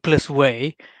scrupulous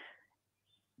way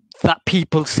that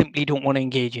people simply don't want to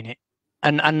engage in it.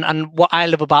 And what I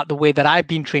love about the way that I've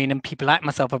been trained, and people like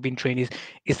myself have been trained,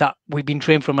 is that we've been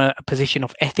trained from a position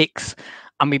of ethics,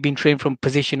 and we've been trained from a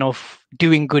position of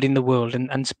doing good in the world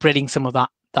and spreading some of that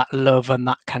love and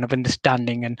that kind of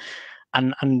understanding.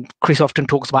 And Chris often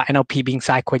talks about NLP being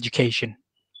psychoeducation.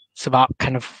 It's about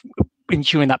kind of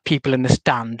ensuring that people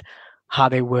understand how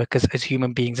they work as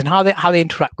human beings and how they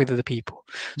interact with other people.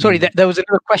 Sorry, there was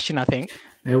another question, I think.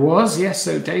 There was, yes.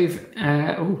 So Dave,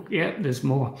 there's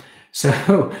more.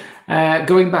 So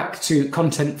going back to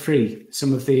content-free,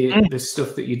 some of the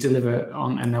stuff that you deliver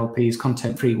on NLP is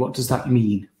content-free. What does that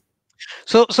mean?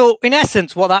 So in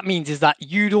essence, what that means is that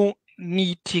you don't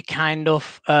need to kind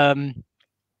of,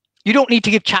 you don't need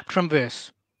to give chapter and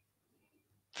verse.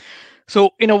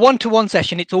 So in a one-to-one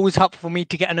session, it's always helpful for me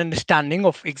to get an understanding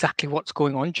of exactly what's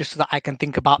going on, just so that I can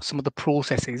think about some of the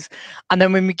processes. And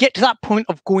then when we get to that point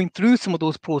of going through some of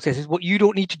those processes, what you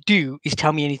don't need to do is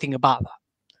tell me anything about that.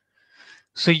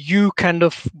 So you kind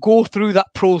of go through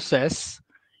that process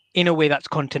in a way that's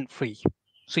content-free.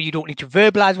 So you don't need to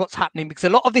verbalize what's happening, because a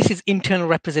lot of this is internal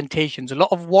representations. A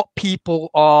lot of what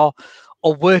people are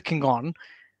working on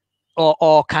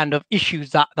or kind of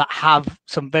issues that have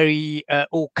some very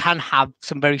or can have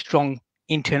some very strong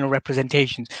internal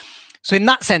representations. So in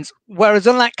that sense, whereas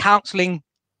unlike counseling,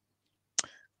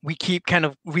 we keep kind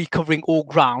of recovering all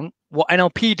ground, what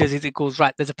NLP does is it goes,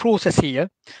 right, there's a process here.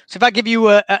 So if I give you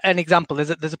an example,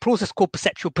 there's a process called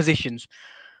perceptual positions,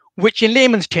 which in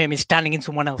layman's term is standing in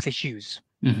someone else's shoes.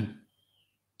 Mm-hmm.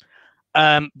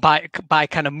 By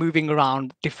kind of moving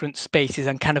around different spaces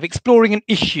and kind of exploring an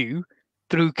issue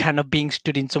through kind of being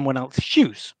stood in someone else's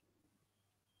shoes.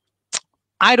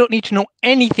 I don't need to know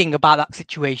anything about that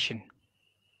situation.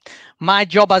 My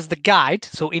job as the guide,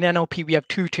 so in NLP we have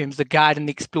two terms, the guide and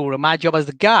the explorer. My job as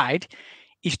the guide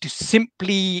is to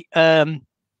simply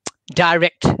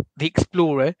direct the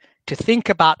explorer to think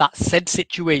about that said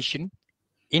situation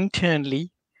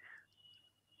internally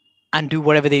and do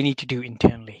whatever they need to do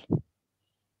internally.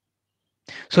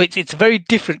 So it's very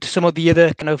different to some of the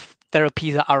other kind of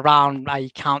therapies that are around,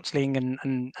 like counseling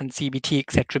and CBT,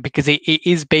 etc., because it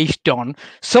is based on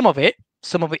some of it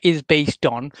is based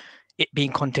on it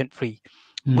being content free,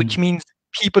 which means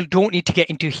people don't need to get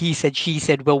into he said, she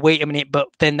said, well, wait a minute, but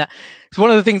then it's one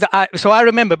of the things that I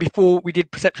remember before we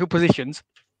did perceptual positions,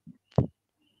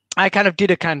 I kind of did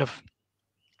a kind of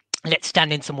let's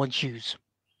stand in someone's shoes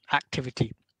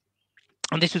activity.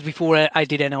 And this was before I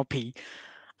did NLP.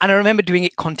 And I remember doing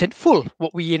it content full,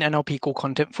 what we in NLP call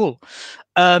content full.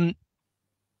 And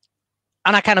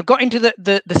I kind of got into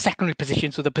the secondary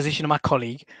position, so the position of my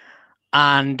colleague.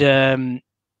 And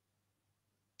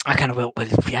I kind of went, well,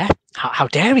 yeah, how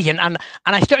dare he? And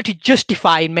I started to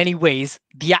justify in many ways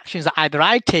the actions that either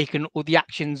I'd taken or the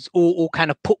actions or kind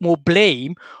of put more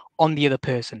blame on the other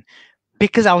person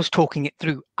because I was talking it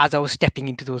through as I was stepping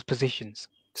into those positions.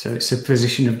 So it's a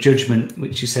position of judgment,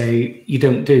 which you say you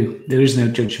don't do. There is no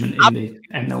judgment in the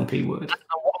NLP word.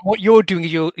 What you're doing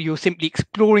is you're simply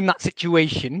exploring that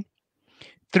situation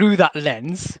through that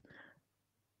lens,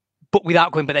 but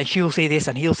without going, but then she'll say this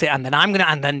and he'll say, and then I'm going to,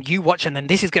 and then you watch, and then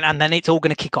this is going to, and then it's all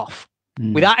going to kick off.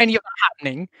 Without any of that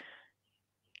happening,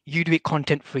 you do it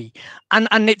content free. And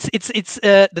it's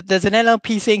there's an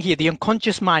NLP saying here, the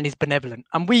unconscious mind is benevolent.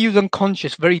 And we use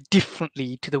unconscious very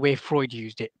differently to the way Freud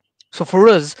used it. So for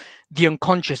us, the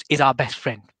unconscious is our best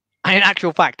friend. And in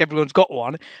actual fact, everyone's got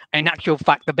one. And in actual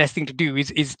fact, the best thing to do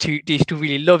is to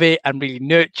really love it and really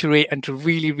nurture it and to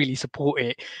really, really support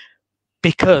it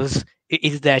because it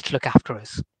is there to look after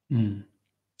us. And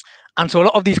so a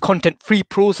lot of these content-free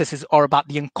processes are about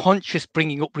the unconscious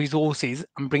bringing up resources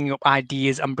and bringing up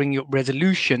ideas and bringing up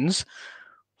resolutions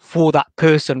for that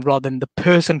person rather than the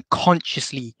person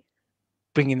consciously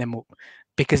bringing them up.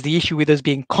 Because the issue with us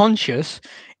being conscious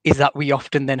is that we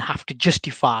often then have to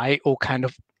justify or kind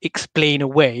of explain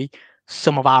away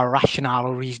some of our rationale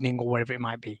or reasoning or whatever it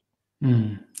might be.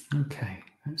 Okay,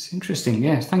 that's interesting.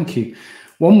 Yes, thank you.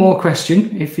 One more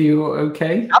question, if you're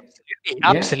okay.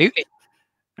 Absolutely.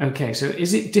 Yeah. Okay, so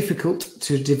is it difficult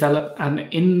to develop an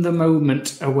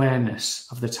in-the-moment awareness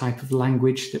of the type of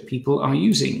language that people are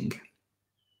using?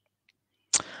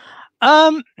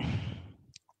 I'd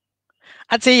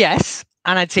say yes,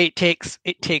 and I'd say it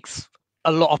takes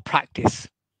a lot of practice.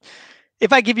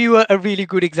 If I give you a really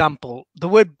good example, the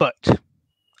word but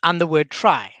and the word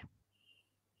try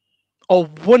are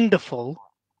wonderful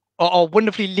or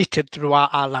wonderfully littered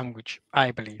throughout our language,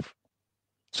 I believe.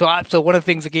 So one of the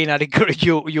things, again, I'd encourage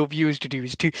your viewers to do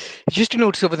is just to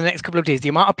notice over the next couple of days the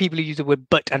amount of people who use the word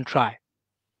but and try.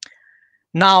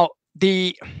 Now,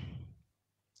 the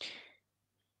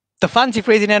fancy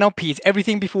phrase in NLP is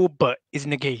everything before but is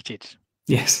negated.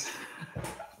 Yes.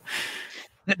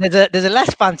 There's a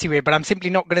less fancy way, but I'm simply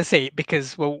not going to say it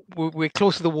because, well, we're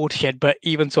close to the watershed, but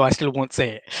even so, I still won't say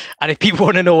it. And if people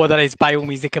want to know what that is, by all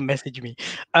means, they can message me.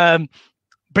 But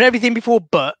everything before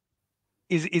but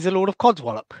is a load of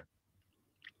codswallop.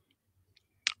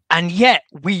 And yet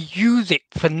we use it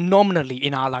phenomenally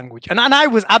in our language. And I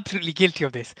was absolutely guilty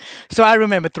of this. So I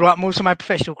remember throughout most of my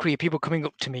professional career, people coming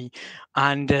up to me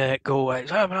and go,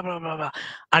 blah, blah, blah, blah.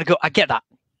 And I go, I get that.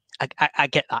 I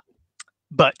get that.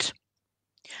 But,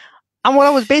 and what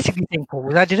I was basically saying, Paul,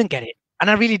 was I didn't get it. And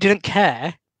I really didn't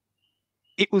care.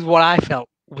 It was what I felt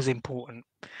was important.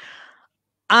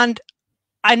 And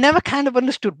I never kind of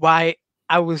understood why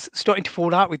I was starting to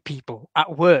fall out with people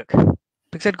at work.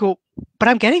 Because I'd go, but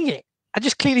I'm getting it. I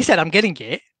just clearly said I'm getting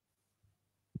it,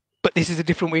 but this is a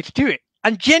different way to do it.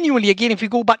 And genuinely, again, if we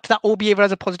go back to that all behavior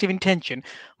as a positive intention,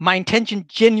 my intention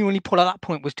genuinely, Paul, at that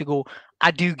point was to go,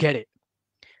 I do get it.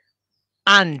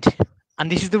 And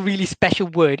this is the really special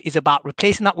word, is about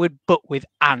replacing that word but with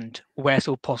and, where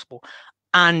so possible.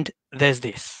 And there's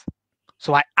this.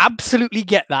 So I absolutely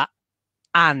get that.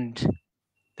 And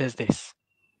there's this.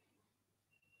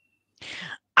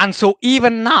 And so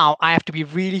even now, I have to be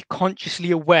really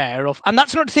consciously aware of, and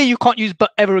that's not to say you can't use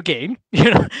but ever again.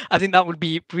 I think that would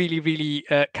be really, really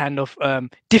kind of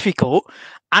difficult.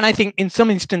 And I think in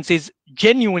some instances,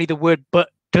 genuinely, the word but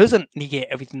doesn't negate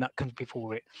everything that comes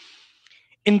before it.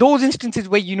 In those instances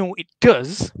where it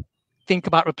does, think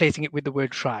about replacing it with the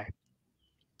word try.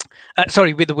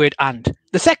 With the word and.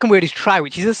 The second word is try,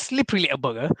 which is a slippery little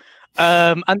bugger.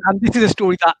 And this is a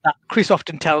story that Chris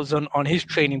often tells on his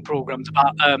training programs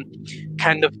about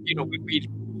kind of, we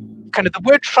kind of the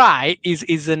word try is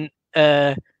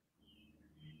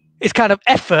kind of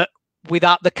effort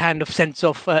without the kind of sense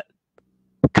of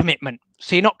commitment.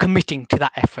 So you're not committing to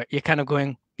that effort. You're kind of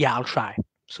going, yeah, I'll try.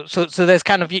 So there's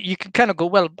kind of, you can kind of go,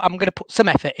 well, I'm going to put some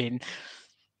effort in,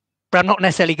 but I'm not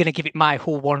necessarily going to give it my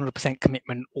whole 100%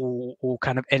 commitment or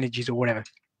kind of energies or whatever.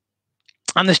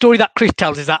 And the story that Chris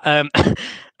tells is that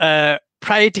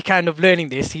prior to kind of learning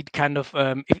this, he'd kind of,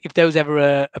 if there was ever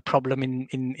a problem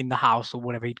in the house or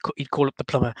whatever, he'd call up the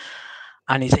plumber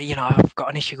and he'd say, I've got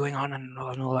an issue going on and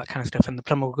all that kind of stuff. And the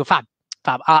plumber would go, Fab,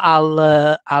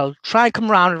 I'll try and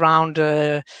come around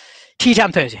tea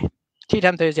time Thursday. Tea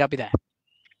time Thursday, I'll be there.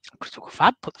 Chris would go,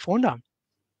 Fab, put the phone down.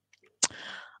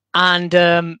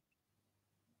 And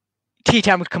tea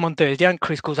time would come on Thursday, and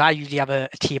Chris goes, I usually have a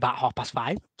tea about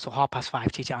 5:30. So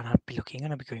 5:30 tea time, and I'd be looking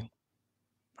and I'd be going,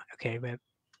 okay, we're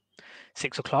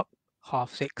 6 o'clock,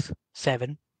 6:30,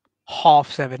 7,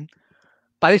 7:30.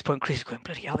 By this point, Chris is going,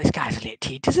 bloody hell, this guy's a late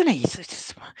tea, doesn't he?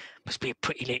 It must be a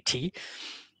pretty late tea.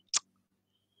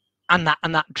 And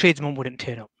that tradesman wouldn't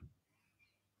turn up.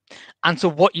 And so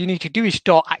what you need to do is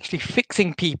start actually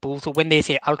fixing people. So when they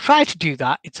say, I'll try to do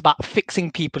that, it's about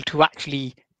fixing people to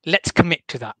actually, let's commit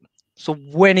to that. So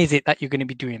when is it that you're going to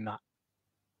be doing that?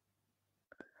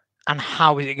 And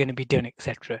how is it going to be done,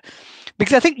 etc.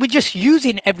 Because I think we're just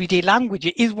using everyday language.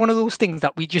 It is one of those things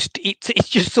that it's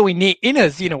just so innate in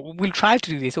us. We'll try to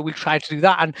do this or we'll try to do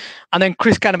that. And then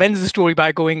Chris kind of ends the story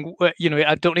by going,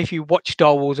 I don't know if you watch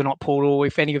Star Wars or not, Paul, or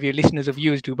if any of your listeners of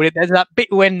yours do, but there's that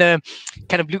bit when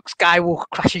kind of Luke Skywalker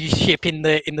crashes his ship in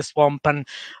the swamp, and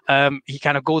he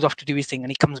kind of goes off to do his thing, and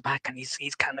he comes back and he's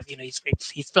kind of,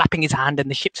 he's flapping his hand, and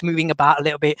the ship's moving about a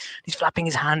little bit. He's flapping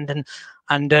his hand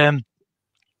and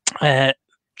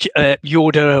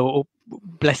Yoda, or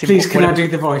bless him. Please, can I do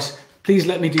the voice? Please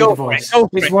let me do the voice.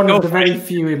 It's one of the very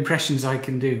few impressions I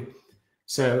can do.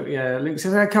 So yeah, Luke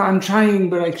says, I can't. I'm trying,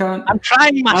 but I can't. I'm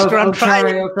trying, Master. I'll try.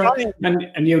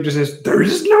 And Yoda says, there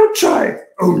is no try,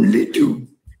 only do.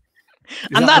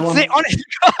 And that's it.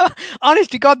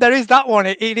 Honest to God, there is that one.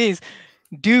 It is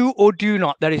do or do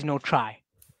not. There is no try.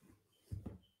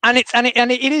 And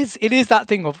it is that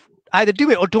thing of either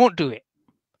do it or don't do it.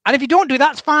 And if you don't do it,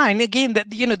 that's fine. Again, that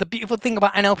the beautiful thing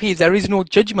about NLP is there is no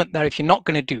judgment there if you're not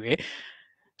going to do it.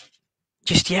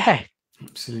 Just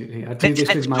absolutely. I do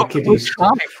this with my kiddies.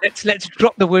 Let's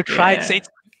drop the word try.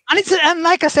 And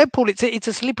like I said, Paul, it's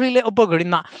a slippery little bugger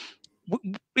in that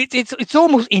it's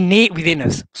almost innate within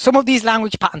us. Some of these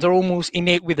language patterns are almost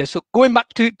innate with us. So going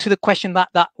back to the question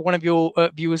that one of your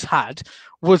viewers had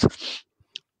was,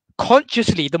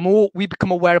 consciously, the more we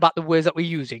become aware about the words that we're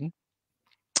using,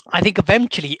 I think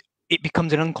eventually it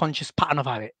becomes an unconscious pattern of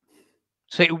habit.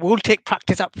 So it will take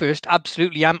practice at first.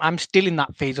 Absolutely. I'm still in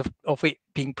that phase of it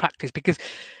being practiced, because,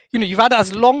 you've had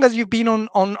as long as you've been on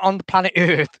the planet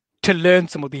Earth to learn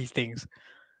some of these things.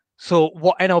 So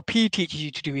what NLP teaches you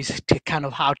to do is to kind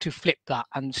of how to flip that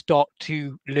and start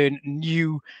to learn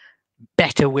new,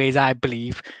 better ways, I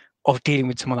believe, of dealing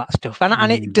with some of that stuff.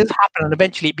 And it does happen. And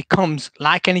eventually it becomes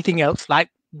like anything else,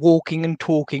 like walking and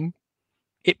talking.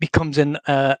 It becomes an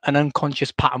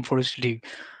unconscious pattern for us to do.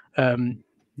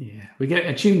 We get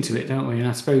attuned to it, don't we? And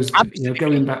I suppose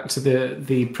going back to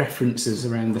the preferences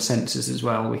around the senses as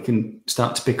well, we can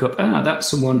start to pick up, that's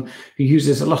someone who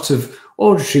uses a lot of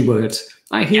auditory words.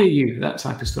 I hear you, that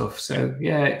type of stuff. So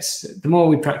it's the more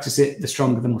we practice it, the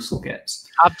stronger the muscle gets.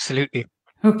 Absolutely.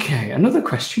 Okay, another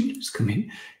question has come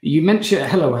in. You mentioned,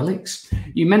 hello, Alex.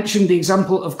 You mentioned the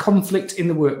example of conflict in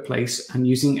the workplace and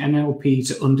using NLP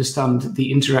to understand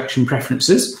the interaction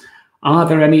preferences. Are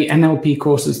there any NLP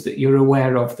courses that you're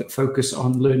aware of that focus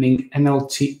on learning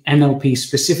NLP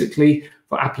specifically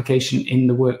for application in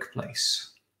the workplace?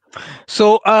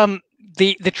 So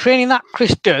the training that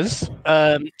Chris does,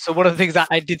 so one of the things that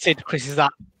I did say to Chris is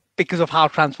that because of how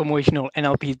transformational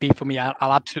NLP has been for me,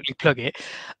 I'll absolutely plug it.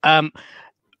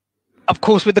 Of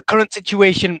course, with the current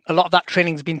situation, a lot of that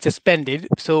training has been suspended.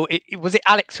 So was it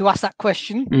Alex who asked that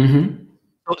question? Mm-hmm.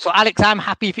 So Alex, I'm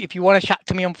happy if you want to chat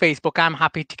to me on Facebook, I'm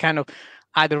happy to kind of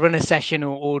either run a session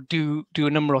or do a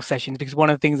number of sessions, because one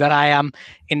of the things that I am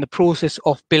in the process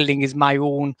of building is my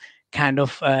own kind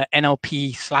of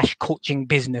NLP/coaching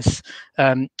business.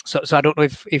 So I don't know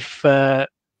if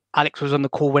Alex was on the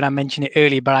call when I mentioned it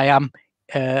earlier, but I am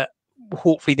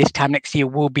hopefully this time next year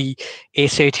will be a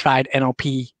certified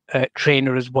NLP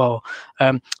trainer as well.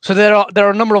 So there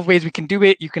are a number of ways we can do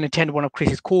it. You can attend one of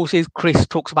Chris's courses. Chris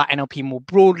talks about NLP more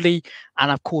broadly,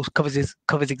 and of course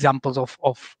covers examples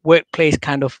of workplace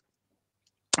kind of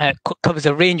covers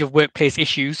a range of workplace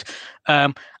issues.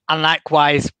 And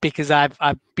likewise, because I've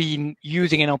been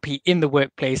using NLP in the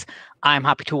workplace, I'm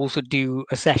happy to also do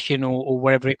a session or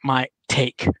wherever it might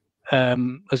take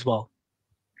as well.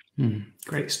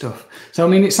 Great stuff. So, I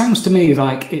mean, it sounds to me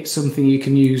like it's something you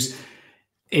can use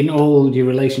in all your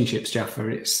relationships, Jaffer.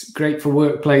 It's great for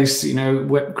workplace, you know,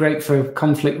 great for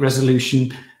conflict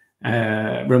resolution,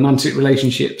 romantic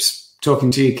relationships,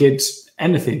 talking to your kids,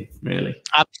 anything really.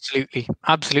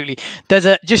 Absolutely.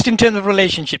 There's just in terms of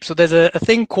relationships, so there's a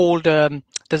thing called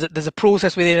there's a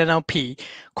process within NLP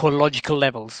called logical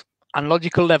levels, and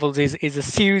logical levels is a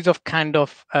series of kind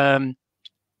of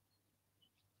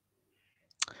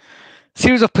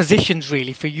series of positions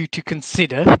really for you to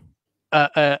consider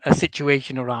a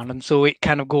situation around. And so it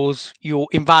kind of goes your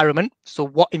environment. So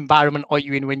what environment are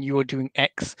you in when you are doing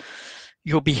X?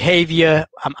 Your behavior,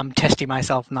 I'm testing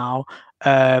myself now.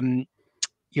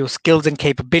 Your skills and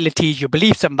capabilities, your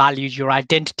beliefs and values, your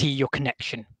identity, your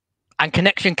connection. And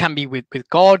connection can be with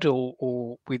God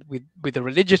or with a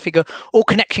religious figure, or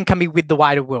connection can be with the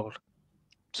wider world.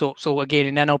 So again,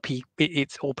 in NLP,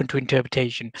 it's open to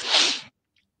interpretation.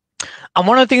 And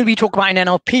one of the things we talk about in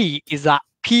NLP is that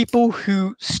people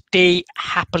who stay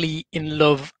happily in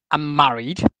love and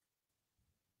married,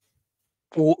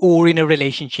 or in a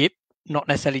relationship, not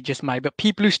necessarily just married, but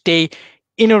people who stay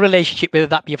in a relationship, whether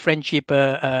that be a friendship,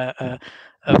 a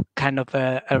kind of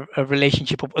a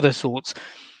relationship of other sorts,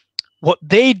 what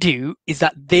they do is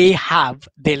that they have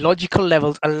their logical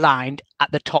levels aligned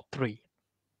at the top three.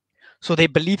 So their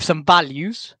beliefs and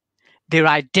values, their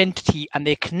identity, and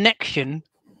their connection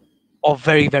are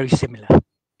very, very similar.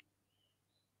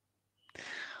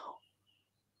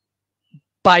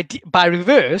 By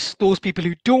reverse, those people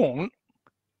who don't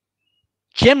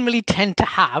generally tend to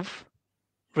have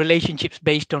relationships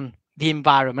based on the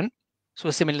environment. So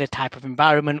a similar type of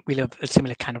environment, we love a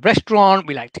similar kind of restaurant,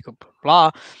 we like to go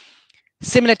blah,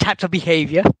 similar types of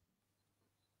behavior,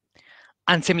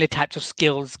 and similar types of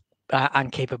skills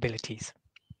and capabilities.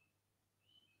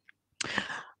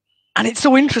 And it's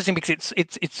so interesting because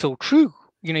it's so true.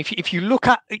 You know, if you look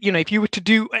at, you know, if you were to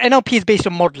do, NLP is based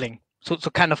on modeling. So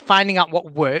kind of finding out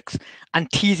what works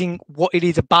and teasing what it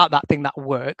is about that thing that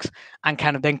works, and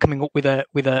kind of then coming up with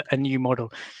a new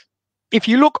model. If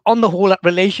you look on the whole at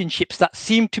relationships that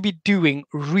seem to be doing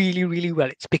really, really well,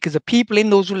 it's because the people in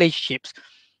those relationships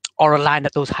are aligned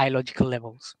at those high logical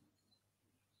levels.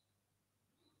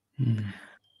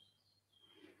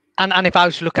 And if I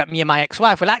was to look at me and my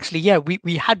ex-wife, well, actually, yeah,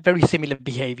 we had very similar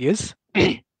behaviors.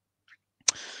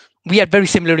 We had very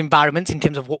similar environments in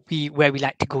terms of where we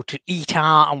like to go to eat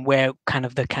at, and where kind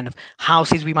of the kind of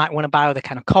houses we might want to buy, or the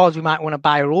kind of cars we might want to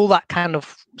buy, or all that kind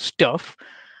of stuff.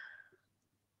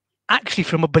 Actually,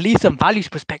 from a beliefs and values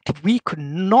perspective, we could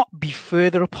not be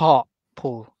further apart,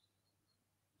 Paul.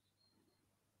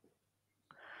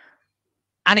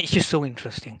 And it's just so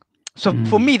interesting. So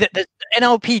for me, that the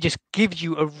NLP just gives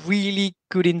you a really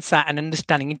good insight and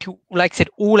understanding into, like I said,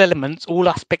 all elements, all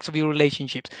aspects of your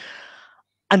relationships.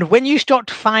 And when you start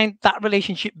to find that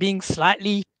relationship being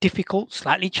slightly difficult,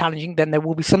 slightly challenging, then there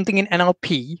will be something in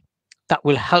NLP that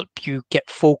will help you get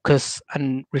focus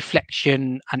and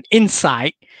reflection and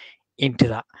insight into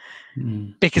that.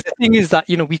 Because the thing is that,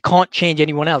 you know, we can't change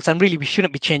anyone else, and really we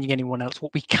shouldn't be changing anyone else.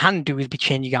 What we can do is be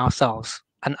changing ourselves.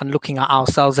 And looking at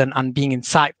ourselves and being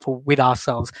insightful with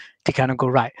ourselves to kind of go,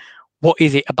 right, what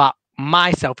is it about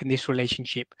myself in this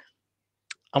relationship?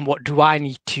 And what do I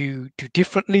need to do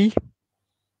differently?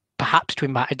 Perhaps to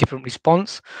invite a different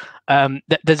response.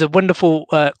 There's a wonderful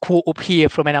quote up here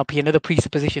from NLP, another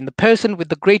presupposition. The person with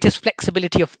the greatest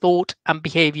flexibility of thought and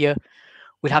behavior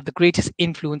will have the greatest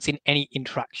influence in any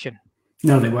interaction.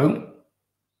 No, they won't.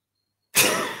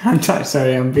 I'm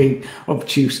sorry, I'm being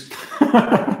obtuse.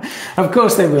 Of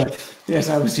course they will. Yes,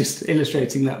 I was just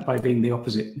illustrating that by being the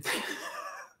opposite.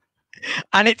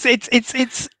 And it's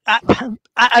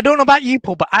I don't know about you,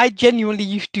 Paul, but I genuinely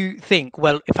used to think,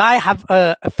 well, if I have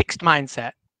a fixed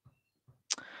mindset,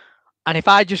 and if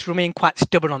I just remain quite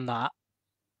stubborn on that,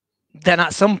 then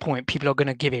at some point people are going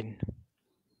to give in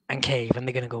and cave, and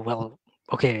they're going to go, well,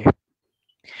 okay.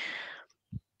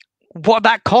 What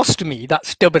that cost me, that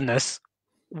stubbornness,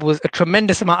 was a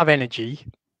tremendous amount of energy,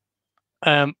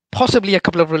 possibly a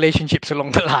couple of relationships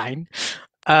along the line,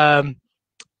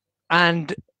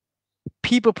 And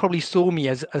people probably saw me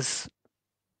as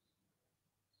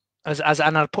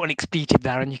and I'll put an expletive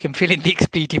there, and you can fill in the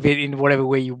expletive in whatever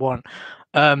way you want.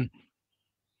 And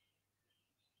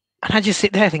I just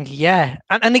sit there thinking, yeah.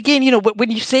 And again,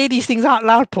 when you say these things out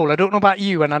loud, Paul, I don't know about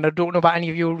you, and I don't know about any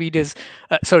of your readers,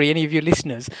 any of your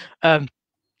listeners, but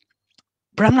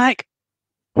I'm like,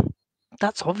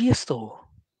 that's obvious, though.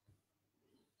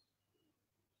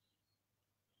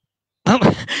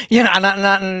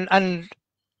 And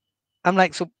I'm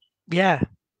like, so yeah.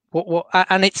 What?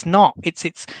 And it's not.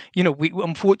 It's we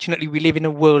unfortunately we live in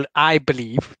a world. I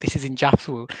believe this is in Jeff's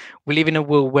world. We live in a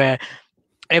world where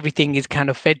everything is kind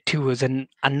of fed to us, and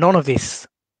none of this.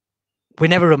 We're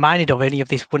never reminded of any of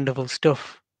this wonderful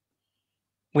stuff.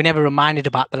 We're never reminded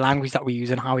about the language that we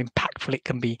use and how impactful it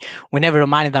can be. We're never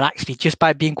reminded that actually just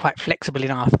by being quite flexible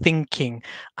in our thinking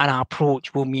and our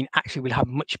approach will mean actually we'll have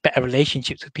much better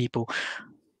relationships with people.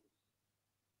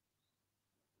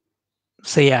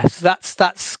 So yeah, so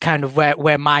that's kind of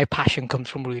where my passion comes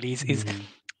from, really, is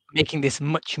making this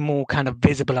much more kind of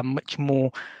visible and much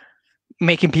more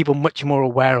making people much more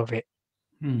aware of it.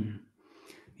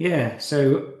 Yeah,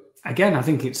 so again, I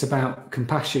think it's about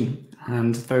compassion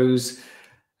and those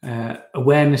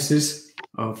awarenesses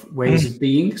of ways of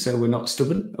being, so we're not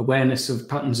stubborn, awareness of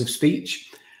patterns of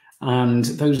speech, and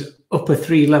those upper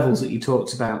three levels that you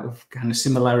talked about of kind of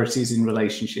similarities in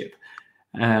relationship.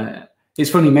 It's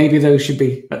funny, maybe those should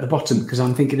be at the bottom, because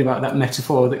I'm thinking about that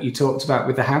metaphor that you talked about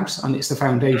with the house, and it's the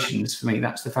foundations for me.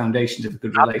 That's the foundations of a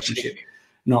good relationship.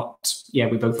 Not, yeah,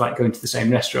 we both like going to the same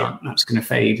restaurant. That's going to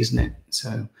fade, isn't it?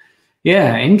 So,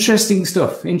 yeah, interesting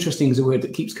stuff. Interesting is a word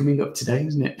that keeps coming up today,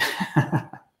 isn't it?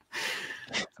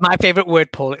 My favorite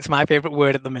word, Paul. It's my favorite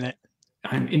word at the minute.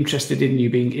 I'm interested in you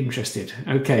being interested.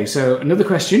 Okay, so another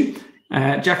question.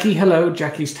 Jackie, hello.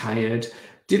 Jackie's tired.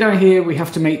 Did I hear we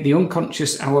have to make the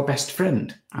unconscious our best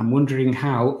friend? I'm wondering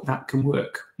how that can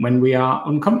work when we are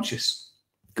unconscious.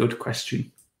 Good question.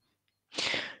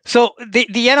 So the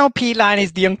NLP line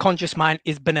is the unconscious mind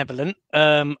is benevolent,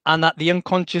 and that the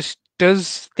unconscious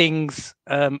does things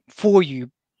for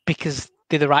you because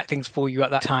they're the right things for you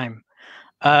at that time.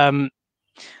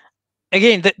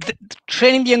 Again, the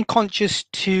training the unconscious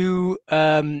to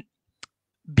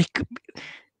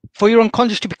for your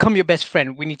unconscious to become your best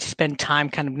friend, we need to spend time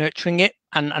kind of nurturing it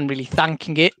and really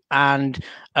thanking it. And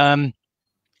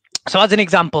so as an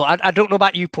example, I don't know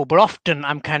about you, Paul, but often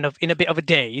I'm kind of in a bit of a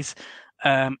daze,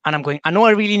 and I'm going, I know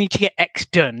I really need to get X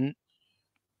done,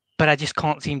 but I just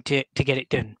can't seem to get it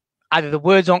done. Either the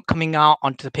words aren't coming out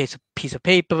onto the piece of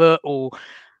paper, or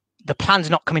the plan's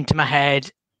not coming to my head.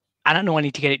 I don't know I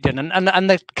need to get it done. And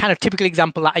the kind of typical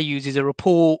example that I use is a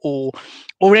report or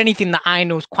anything that I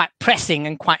know is quite pressing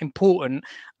and quite important,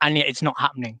 and yet it's not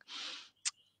happening.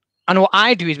 And what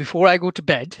I do is before I go to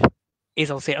bed is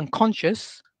I'll say,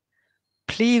 unconscious,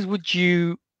 please would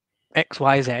you X,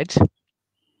 Y, Z?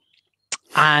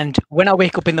 And when I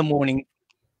wake up in the morning,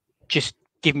 just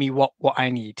give me what I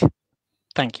need.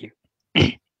 Thank you.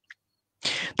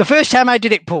 The first time I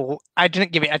did it, Paul, I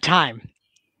didn't give it a time.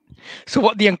 So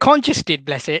what the unconscious did,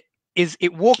 bless it, is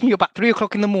it woke me up at 3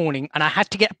 o'clock in the morning, and I had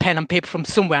to get a pen and paper from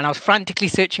somewhere, and I was frantically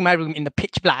searching my room in the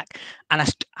pitch black, and I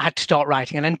had to start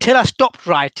writing. And until I stopped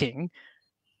writing,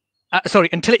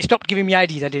 until it stopped giving me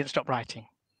ideas, I didn't stop writing.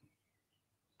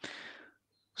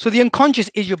 So the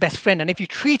unconscious is your best friend, and if you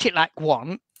treat it like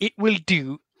one, it will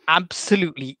do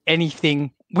absolutely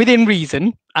anything within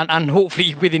reason and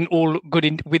hopefully with all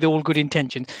good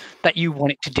intentions that you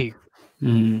want it to do.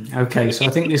 Okay, so I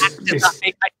think this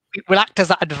it will act as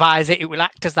that advisor, it will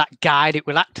act as that guide, it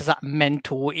will act as that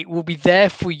mentor. It will be there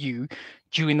for you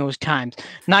during those times.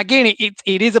 Now, again,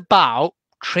 it is about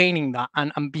training that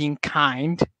and being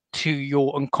kind to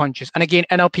your unconscious. And again,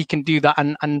 NLP can do that.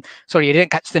 And sorry, I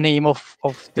didn't catch the name of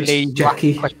the lady.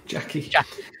 Jackie.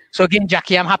 So again,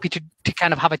 Jackie, I'm happy to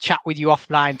kind of have a chat with you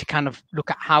offline to kind of look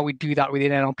at how we do that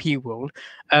within NLP world.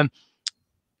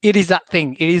 It is that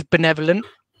thing. It is benevolent.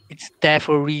 It's there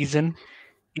for a reason.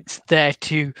 It's there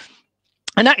to,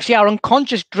 and actually our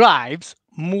unconscious drives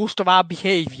most of our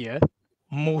behavior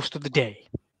most of the day.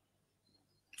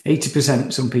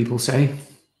 80%, some people say.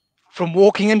 From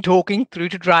walking and talking through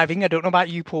to driving. I don't know about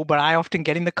you, Paul, but I often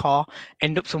get in the car,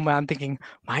 end up somewhere, I'm thinking,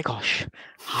 my gosh,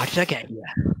 how did I get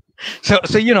here? So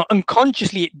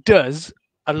unconsciously it does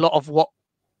a lot of what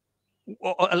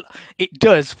it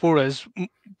does for us,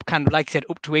 kind of like I said,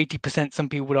 up to 80%, some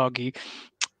people would argue,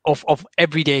 of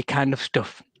everyday kind of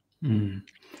stuff.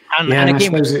 And I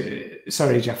suppose,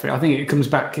 sorry, Jeffrey, I think it comes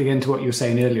back again to what you were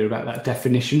saying earlier about that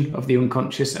definition of the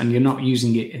unconscious, and you're not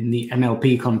using it in the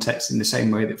NLP context in the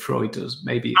same way that Freud does.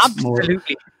 Maybe it's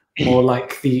more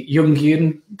like the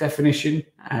Jungian definition,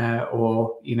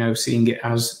 or, seeing it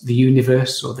as the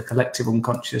universe or the collective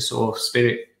unconscious or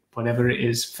spirit, whatever it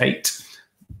is, fate,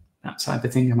 that type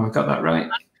of thing. Have I got that right?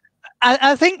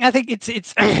 I think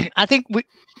it's I think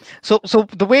so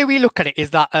the way we look at it is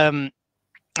that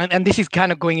and this is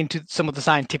kind of going into some of the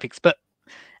scientifics, but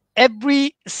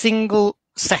every single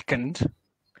second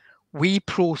we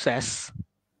process,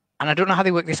 and I don't know how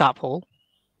they work this out, Paul,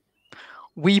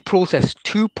 we process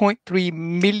 2.3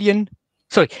 million,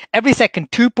 every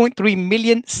second 2.3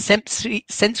 million sensory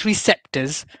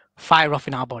receptors fire off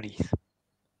in our bodies.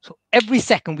 So every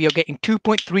second we are getting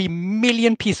 2.3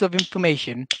 million pieces of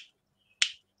information,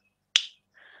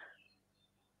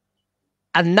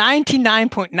 and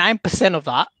 99.9% of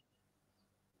that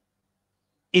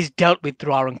is dealt with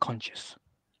through our unconscious.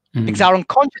 Because our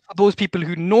unconscious, for those people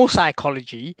who know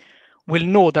psychology, will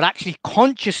know that actually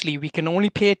consciously we can only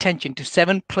pay attention to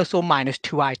 7 plus or minus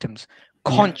 2 items.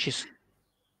 Conscious.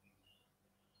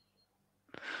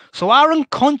 So our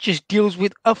unconscious deals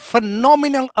with a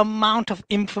phenomenal amount of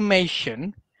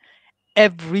information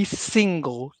every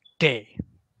single day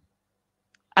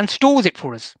and stores it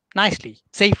for us nicely,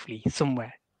 safely,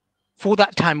 somewhere for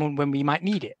that time when we might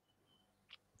need it.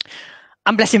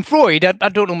 And blessing Freud, I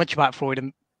don't know much about Freud,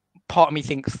 and part of me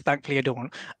thinks, thankfully I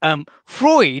don't.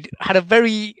 Freud had a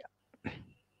very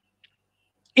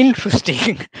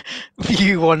interesting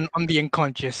view on the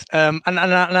unconscious, and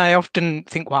I often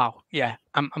think, wow, yeah,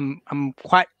 I'm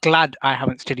quite glad I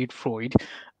haven't studied Freud,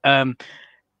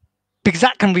 because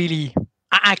that can really,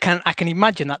 I can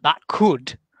imagine that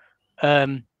could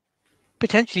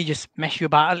potentially just mess you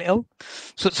about a little.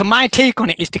 So my take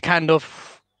on it is to kind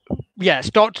of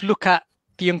start to look at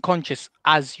the unconscious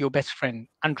as your best friend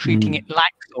and treating it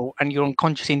like so, and your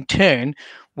unconscious in turn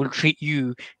will treat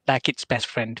you like its best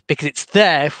friend, because it's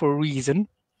there for a reason.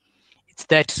 It's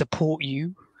there to support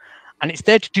you, and it's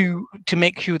there to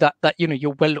make sure that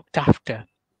you're well looked after.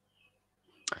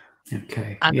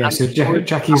 Okay. So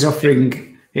Jackie's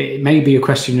offering, it may be a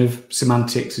question of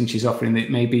semantics, and she's offering that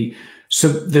it may be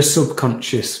the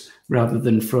subconscious rather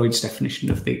than Freud's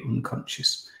definition of the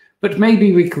unconscious. But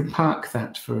maybe we could park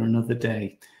that for another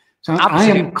day. So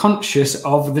absolutely. I am conscious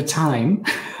of the time.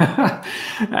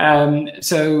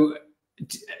 So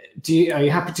are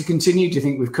you happy to continue? Do you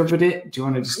think we've covered it? Do you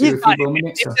want to just do a few more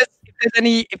minutes?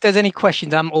 If there's any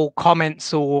questions or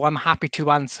comments, or I'm happy to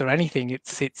answer anything.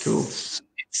 It's cool. It's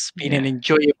been an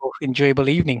enjoyable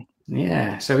evening.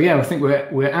 Yeah. So I think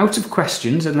we're out of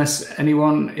questions, unless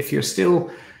anyone, if there's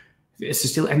still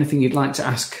anything you'd like to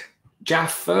ask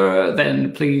Jaffer,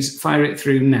 then please fire it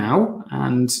through now.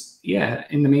 And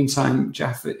in the meantime,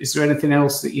 Jaffer, is there anything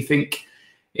else that you think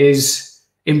is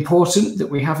important that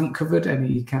we haven't covered?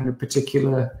 Any kind of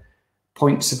particular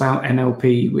points about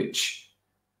NLP which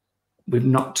we've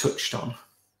not touched on?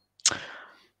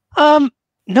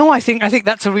 No, I think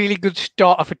that's a really good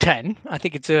start for 10. I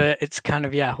think it's kind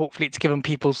of hopefully it's given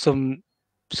people some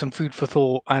food for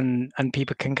thought, and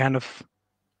people can kind of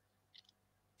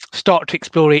start to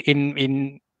explore it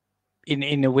in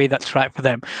a way that's right for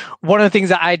them. One of the things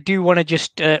that I do want to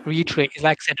just reiterate is,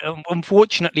 like I said,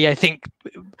 unfortunately, I think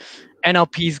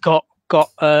NLP's got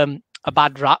a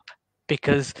bad rap,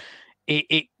 because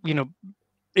it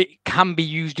can be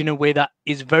used in a way that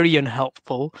is very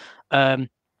unhelpful, and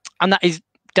that is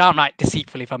downright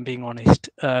deceitful, if I'm being honest.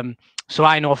 So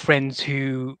I know friends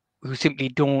who simply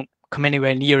don't come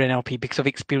anywhere near NLP because of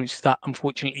experiences that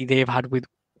unfortunately they've had with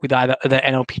either other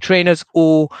NLP trainers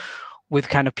or with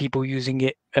kind of people using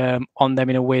it on them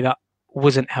in a way that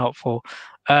wasn't helpful.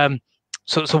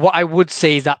 So what I would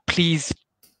say is that please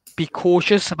be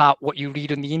cautious about what you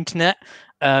read on the internet.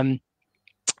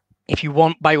 If you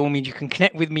want, by all means, you can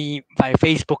connect with me via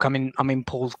Facebook. I'm in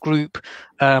Paul's group,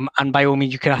 and by all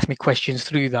means, you can ask me questions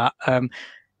through that,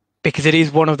 because it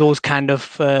is one of those kind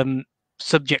of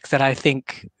subjects that I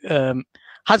think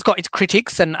has got its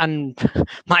critics, and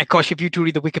my gosh, if you do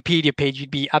read the Wikipedia page,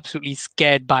 you'd be absolutely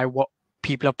scared by what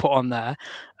people have put on there.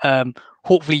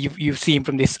 Hopefully you've seen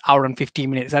from this hour and 15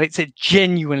 minutes that it's a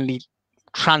genuinely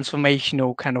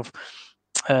transformational kind of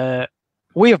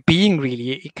way of being.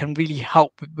 Really, it can really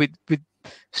help with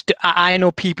I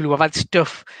know people who have had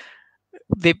stuff,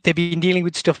 they've been dealing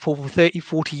with stuff for over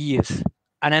 30-40 years,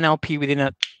 and NLP within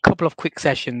a couple of quick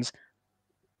sessions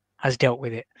has dealt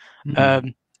with it.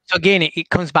 So again, it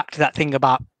comes back to that thing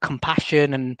about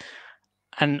compassion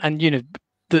and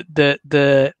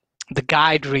the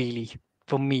guide really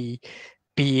for me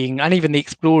being, and even the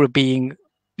explorer being,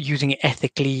 using it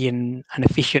ethically and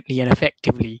efficiently and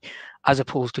effectively, as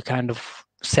opposed to kind of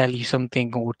sell you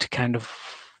something or to kind of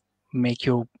make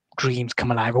your dreams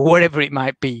come alive or whatever it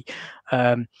might be.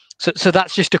 So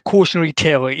that's just a cautionary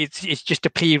tale. It's just a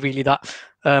plea really that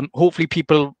hopefully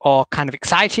people are kind of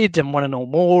excited and want to know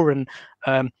more, and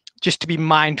just to be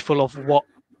mindful of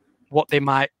what they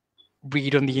might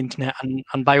read on the internet,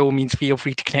 and by all means feel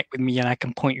free to connect with me and I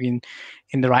can point you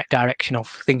in the right direction of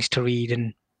things to read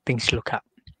and things to look at.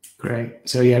 Great.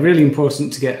 So yeah, really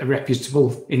important to get a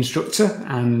reputable instructor,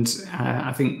 and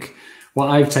I think what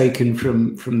I've taken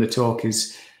from the talk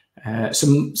is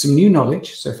some new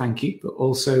knowledge, so thank you, but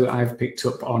also I've picked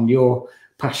up on your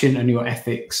passion and your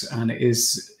ethics, and it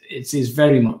is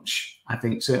very much, I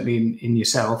think, certainly in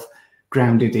yourself,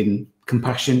 grounded in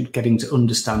compassion, getting to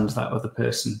understand that other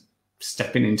person,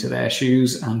 stepping into their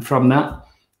shoes, and from that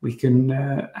we can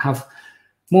have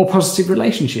more positive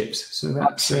relationships. So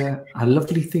that's a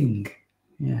lovely thing.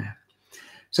 Yeah.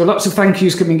 So lots of thank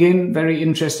yous coming in. Very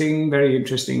interesting, very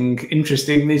interesting.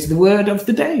 Interesting is the word of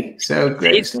the day. So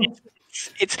great stuff.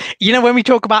 It's when we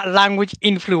talk about language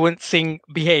influencing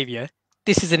behavior,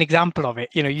 this is an example of it.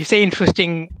 You say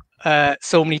interesting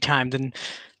so many times, and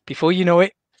before you know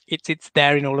it, it's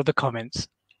there in all of the comments.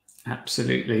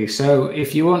 Absolutely. So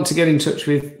if you want to get in touch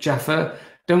with Jaffer,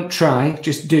 don't try,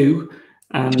 just do.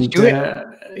 And just do it.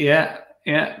 Yeah.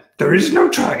 There is no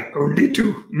try, only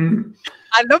do.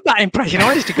 I love that impression.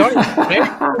 Honest to God.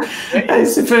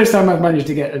 It's the first time I've managed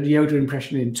to get a Yoda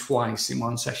impression in twice in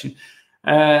one session.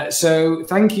 So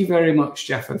thank you very much,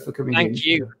 Jaffer, for coming in. Thank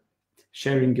you.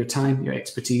 Sharing your time, your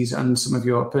expertise, and some of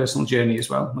your personal journey as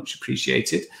well. Much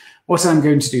appreciated. What I'm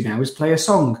going to do now is play a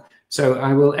song. So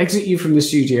I will exit you from the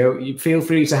studio. You feel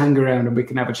free to hang around and we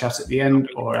can have a chat at the end,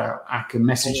 or I can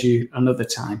message you another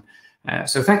time.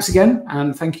 So thanks again,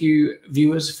 and thank you,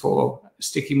 viewers, for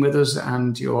sticking with us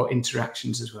and your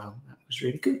interactions as well. That was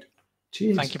really good.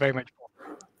 Cheers. Thank you very much.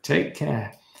 Take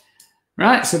care.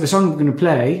 Right, so the song we're going to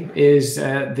play is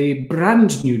the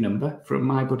brand new number from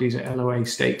my buddies at LOA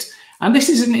State. And this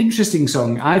is an interesting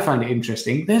song. I find it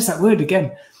interesting. There's that word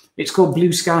again. It's called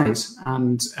Blue Skies.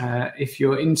 And if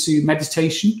you're into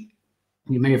meditation,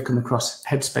 you may have come across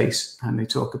Headspace, and they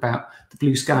talk about the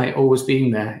blue sky always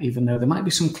being there, even though there might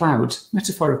be some clouds,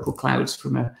 metaphorical clouds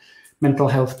from a mental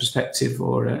health perspective,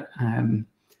 or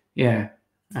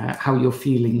how you're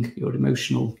feeling, your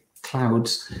emotional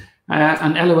clouds.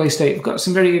 And LOA State have got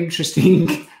some very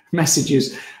interesting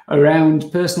messages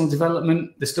around personal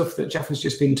development, the stuff that Jeff has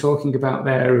just been talking about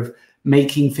there, of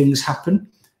making things happen,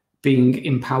 being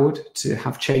empowered to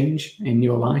have change in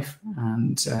your life,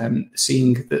 and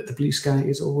seeing that the blue sky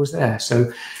is always there.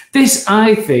 So this,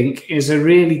 I think, is a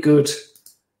really good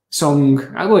song.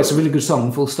 Well, it's a really good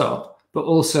song, full stop, but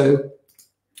also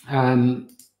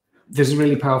there's a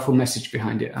really powerful message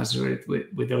behind it, as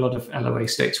with a lot of LOA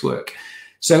State's work.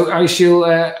 So I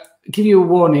shall give you a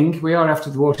warning. We are after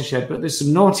the watershed, but there's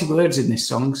some naughty words in this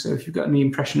song. So if you've got any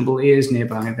impressionable ears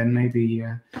nearby, then maybe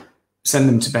send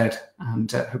them to bed,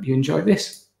 and hope you enjoy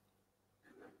this.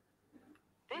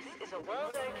 This is a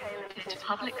World OK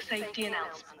public safety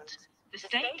announcement. The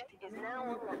state is now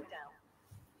on lockdown.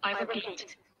 I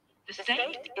repeat, the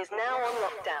state is now on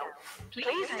lockdown.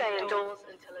 Please stay indoors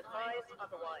until advised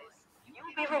otherwise. You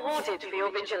will be rewarded for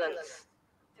your vigilance.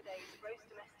 Today's gross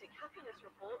domestic happiness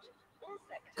report, all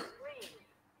sectors green.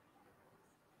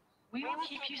 We will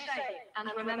keep you safe, and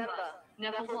remember,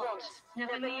 never want,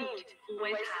 never need,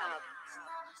 always have.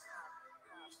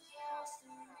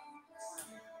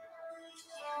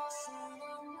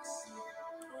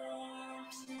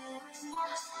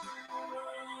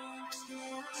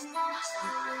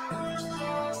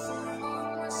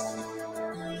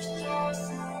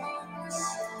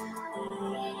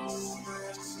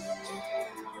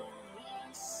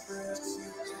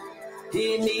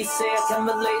 Hear me say I can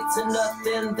relate to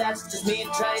nothing. That's just me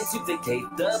trying to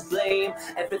vacate the blame.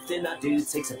 Everything I do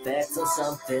takes effect on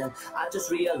something. I just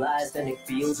realized and it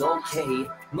feels okay.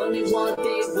 Money one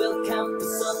day will count for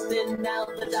something. Now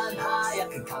that I'm high, I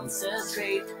can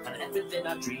concentrate on everything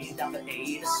I dreamed of at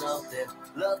 8 or something.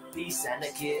 Love, peace,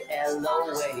 anarchy,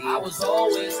 LOA. I was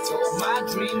always told my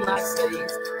dream like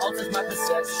state alters my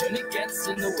perception, it gets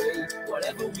in the way.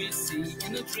 Whatever we see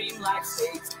in a dream like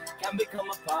state can become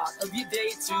a part of your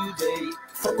day to day.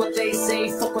 Fuck what they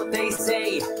say, fuck what they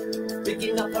say.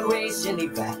 Begin operation,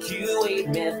 evacuate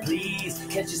me, please.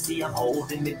 Can't you see I'm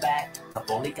holding me back? I've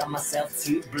only got myself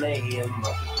to blame.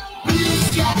 Blue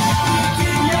sky,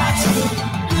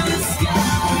 blue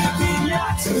sky,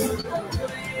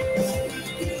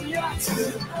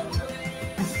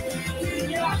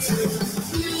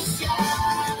 blue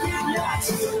sky.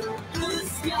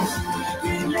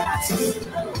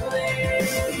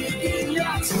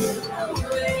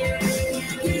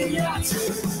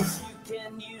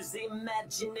 can use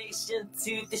imagination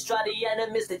to destroy the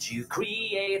enemies that you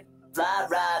create. Fly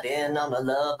right in on a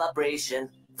love vibration.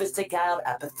 First take out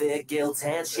apathy, guilt,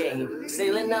 and shame.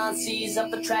 Sailing on seas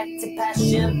of attractive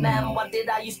passion. Man, what did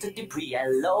I used to do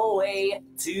pre-LOA?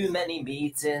 Too many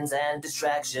meetings and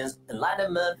distractions.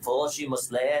 Enlightenment force, you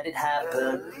must let it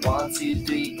happen. 1, 2,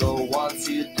 3, go. 1,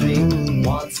 2, 3.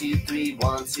 1, 2, 3.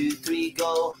 1, 2, 3,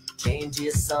 go. Change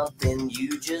is something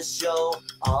you just show.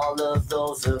 All of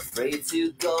those afraid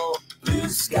to go. Blue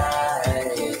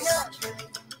skies.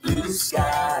 Blue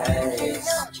skies.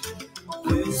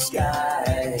 Blue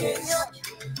skies,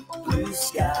 blue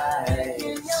skies.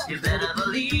 You better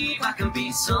believe I can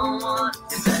be someone.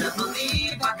 You better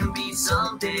believe I can be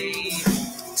someday.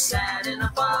 Sat in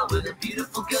a bar with a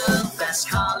beautiful girl, fast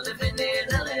car living in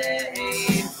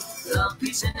LA. Love,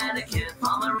 peace, and etiquette,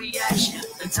 farmer reaction.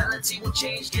 Mentality will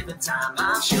change given time,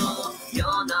 I'm sure.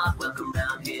 You're not welcome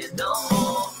around here no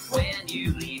more. When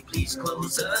you leave, please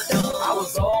close the door. I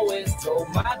was always told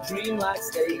my dreamlike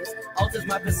state alters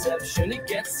my perception, it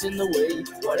gets in the way.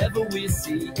 Whatever we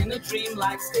see in a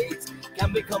dreamlike state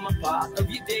can become a part of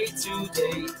your day to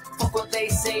day. Fuck what they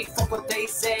say, fuck what they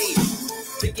say.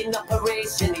 Picking up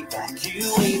operation,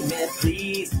 evacuate me,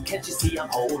 please. Can't you see I'm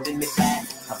holding me back?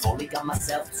 I've only got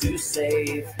myself to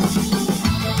save.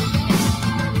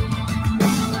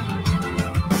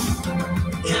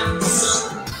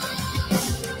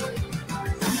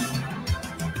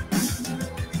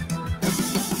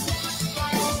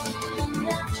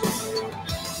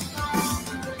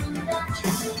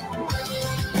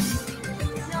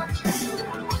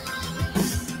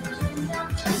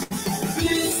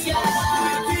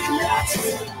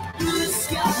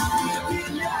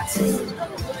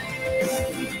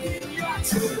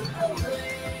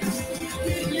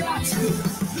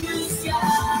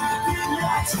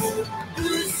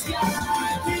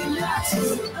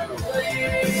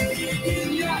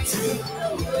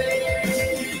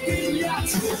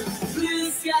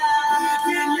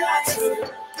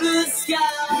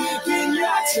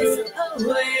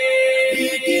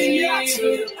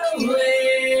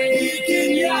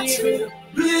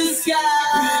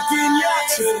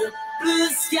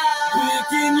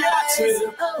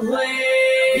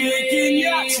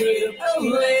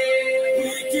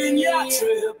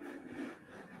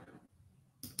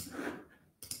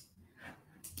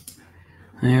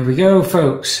 There we go,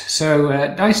 folks. So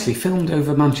nicely filmed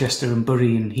over Manchester and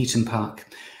Bury and Heaton Park.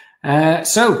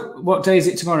 So what day is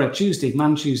it tomorrow? Tuesday,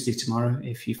 Man Tuesday tomorrow.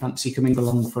 If you fancy coming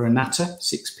along for a natter,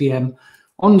 6 p.m.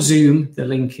 on Zoom. The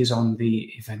link is on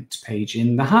the event page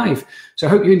in the Hive. So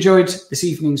I hope you enjoyed this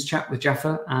evening's chat with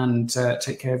Jaffer, and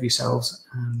take care of yourselves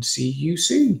and see you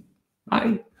soon.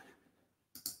 Bye.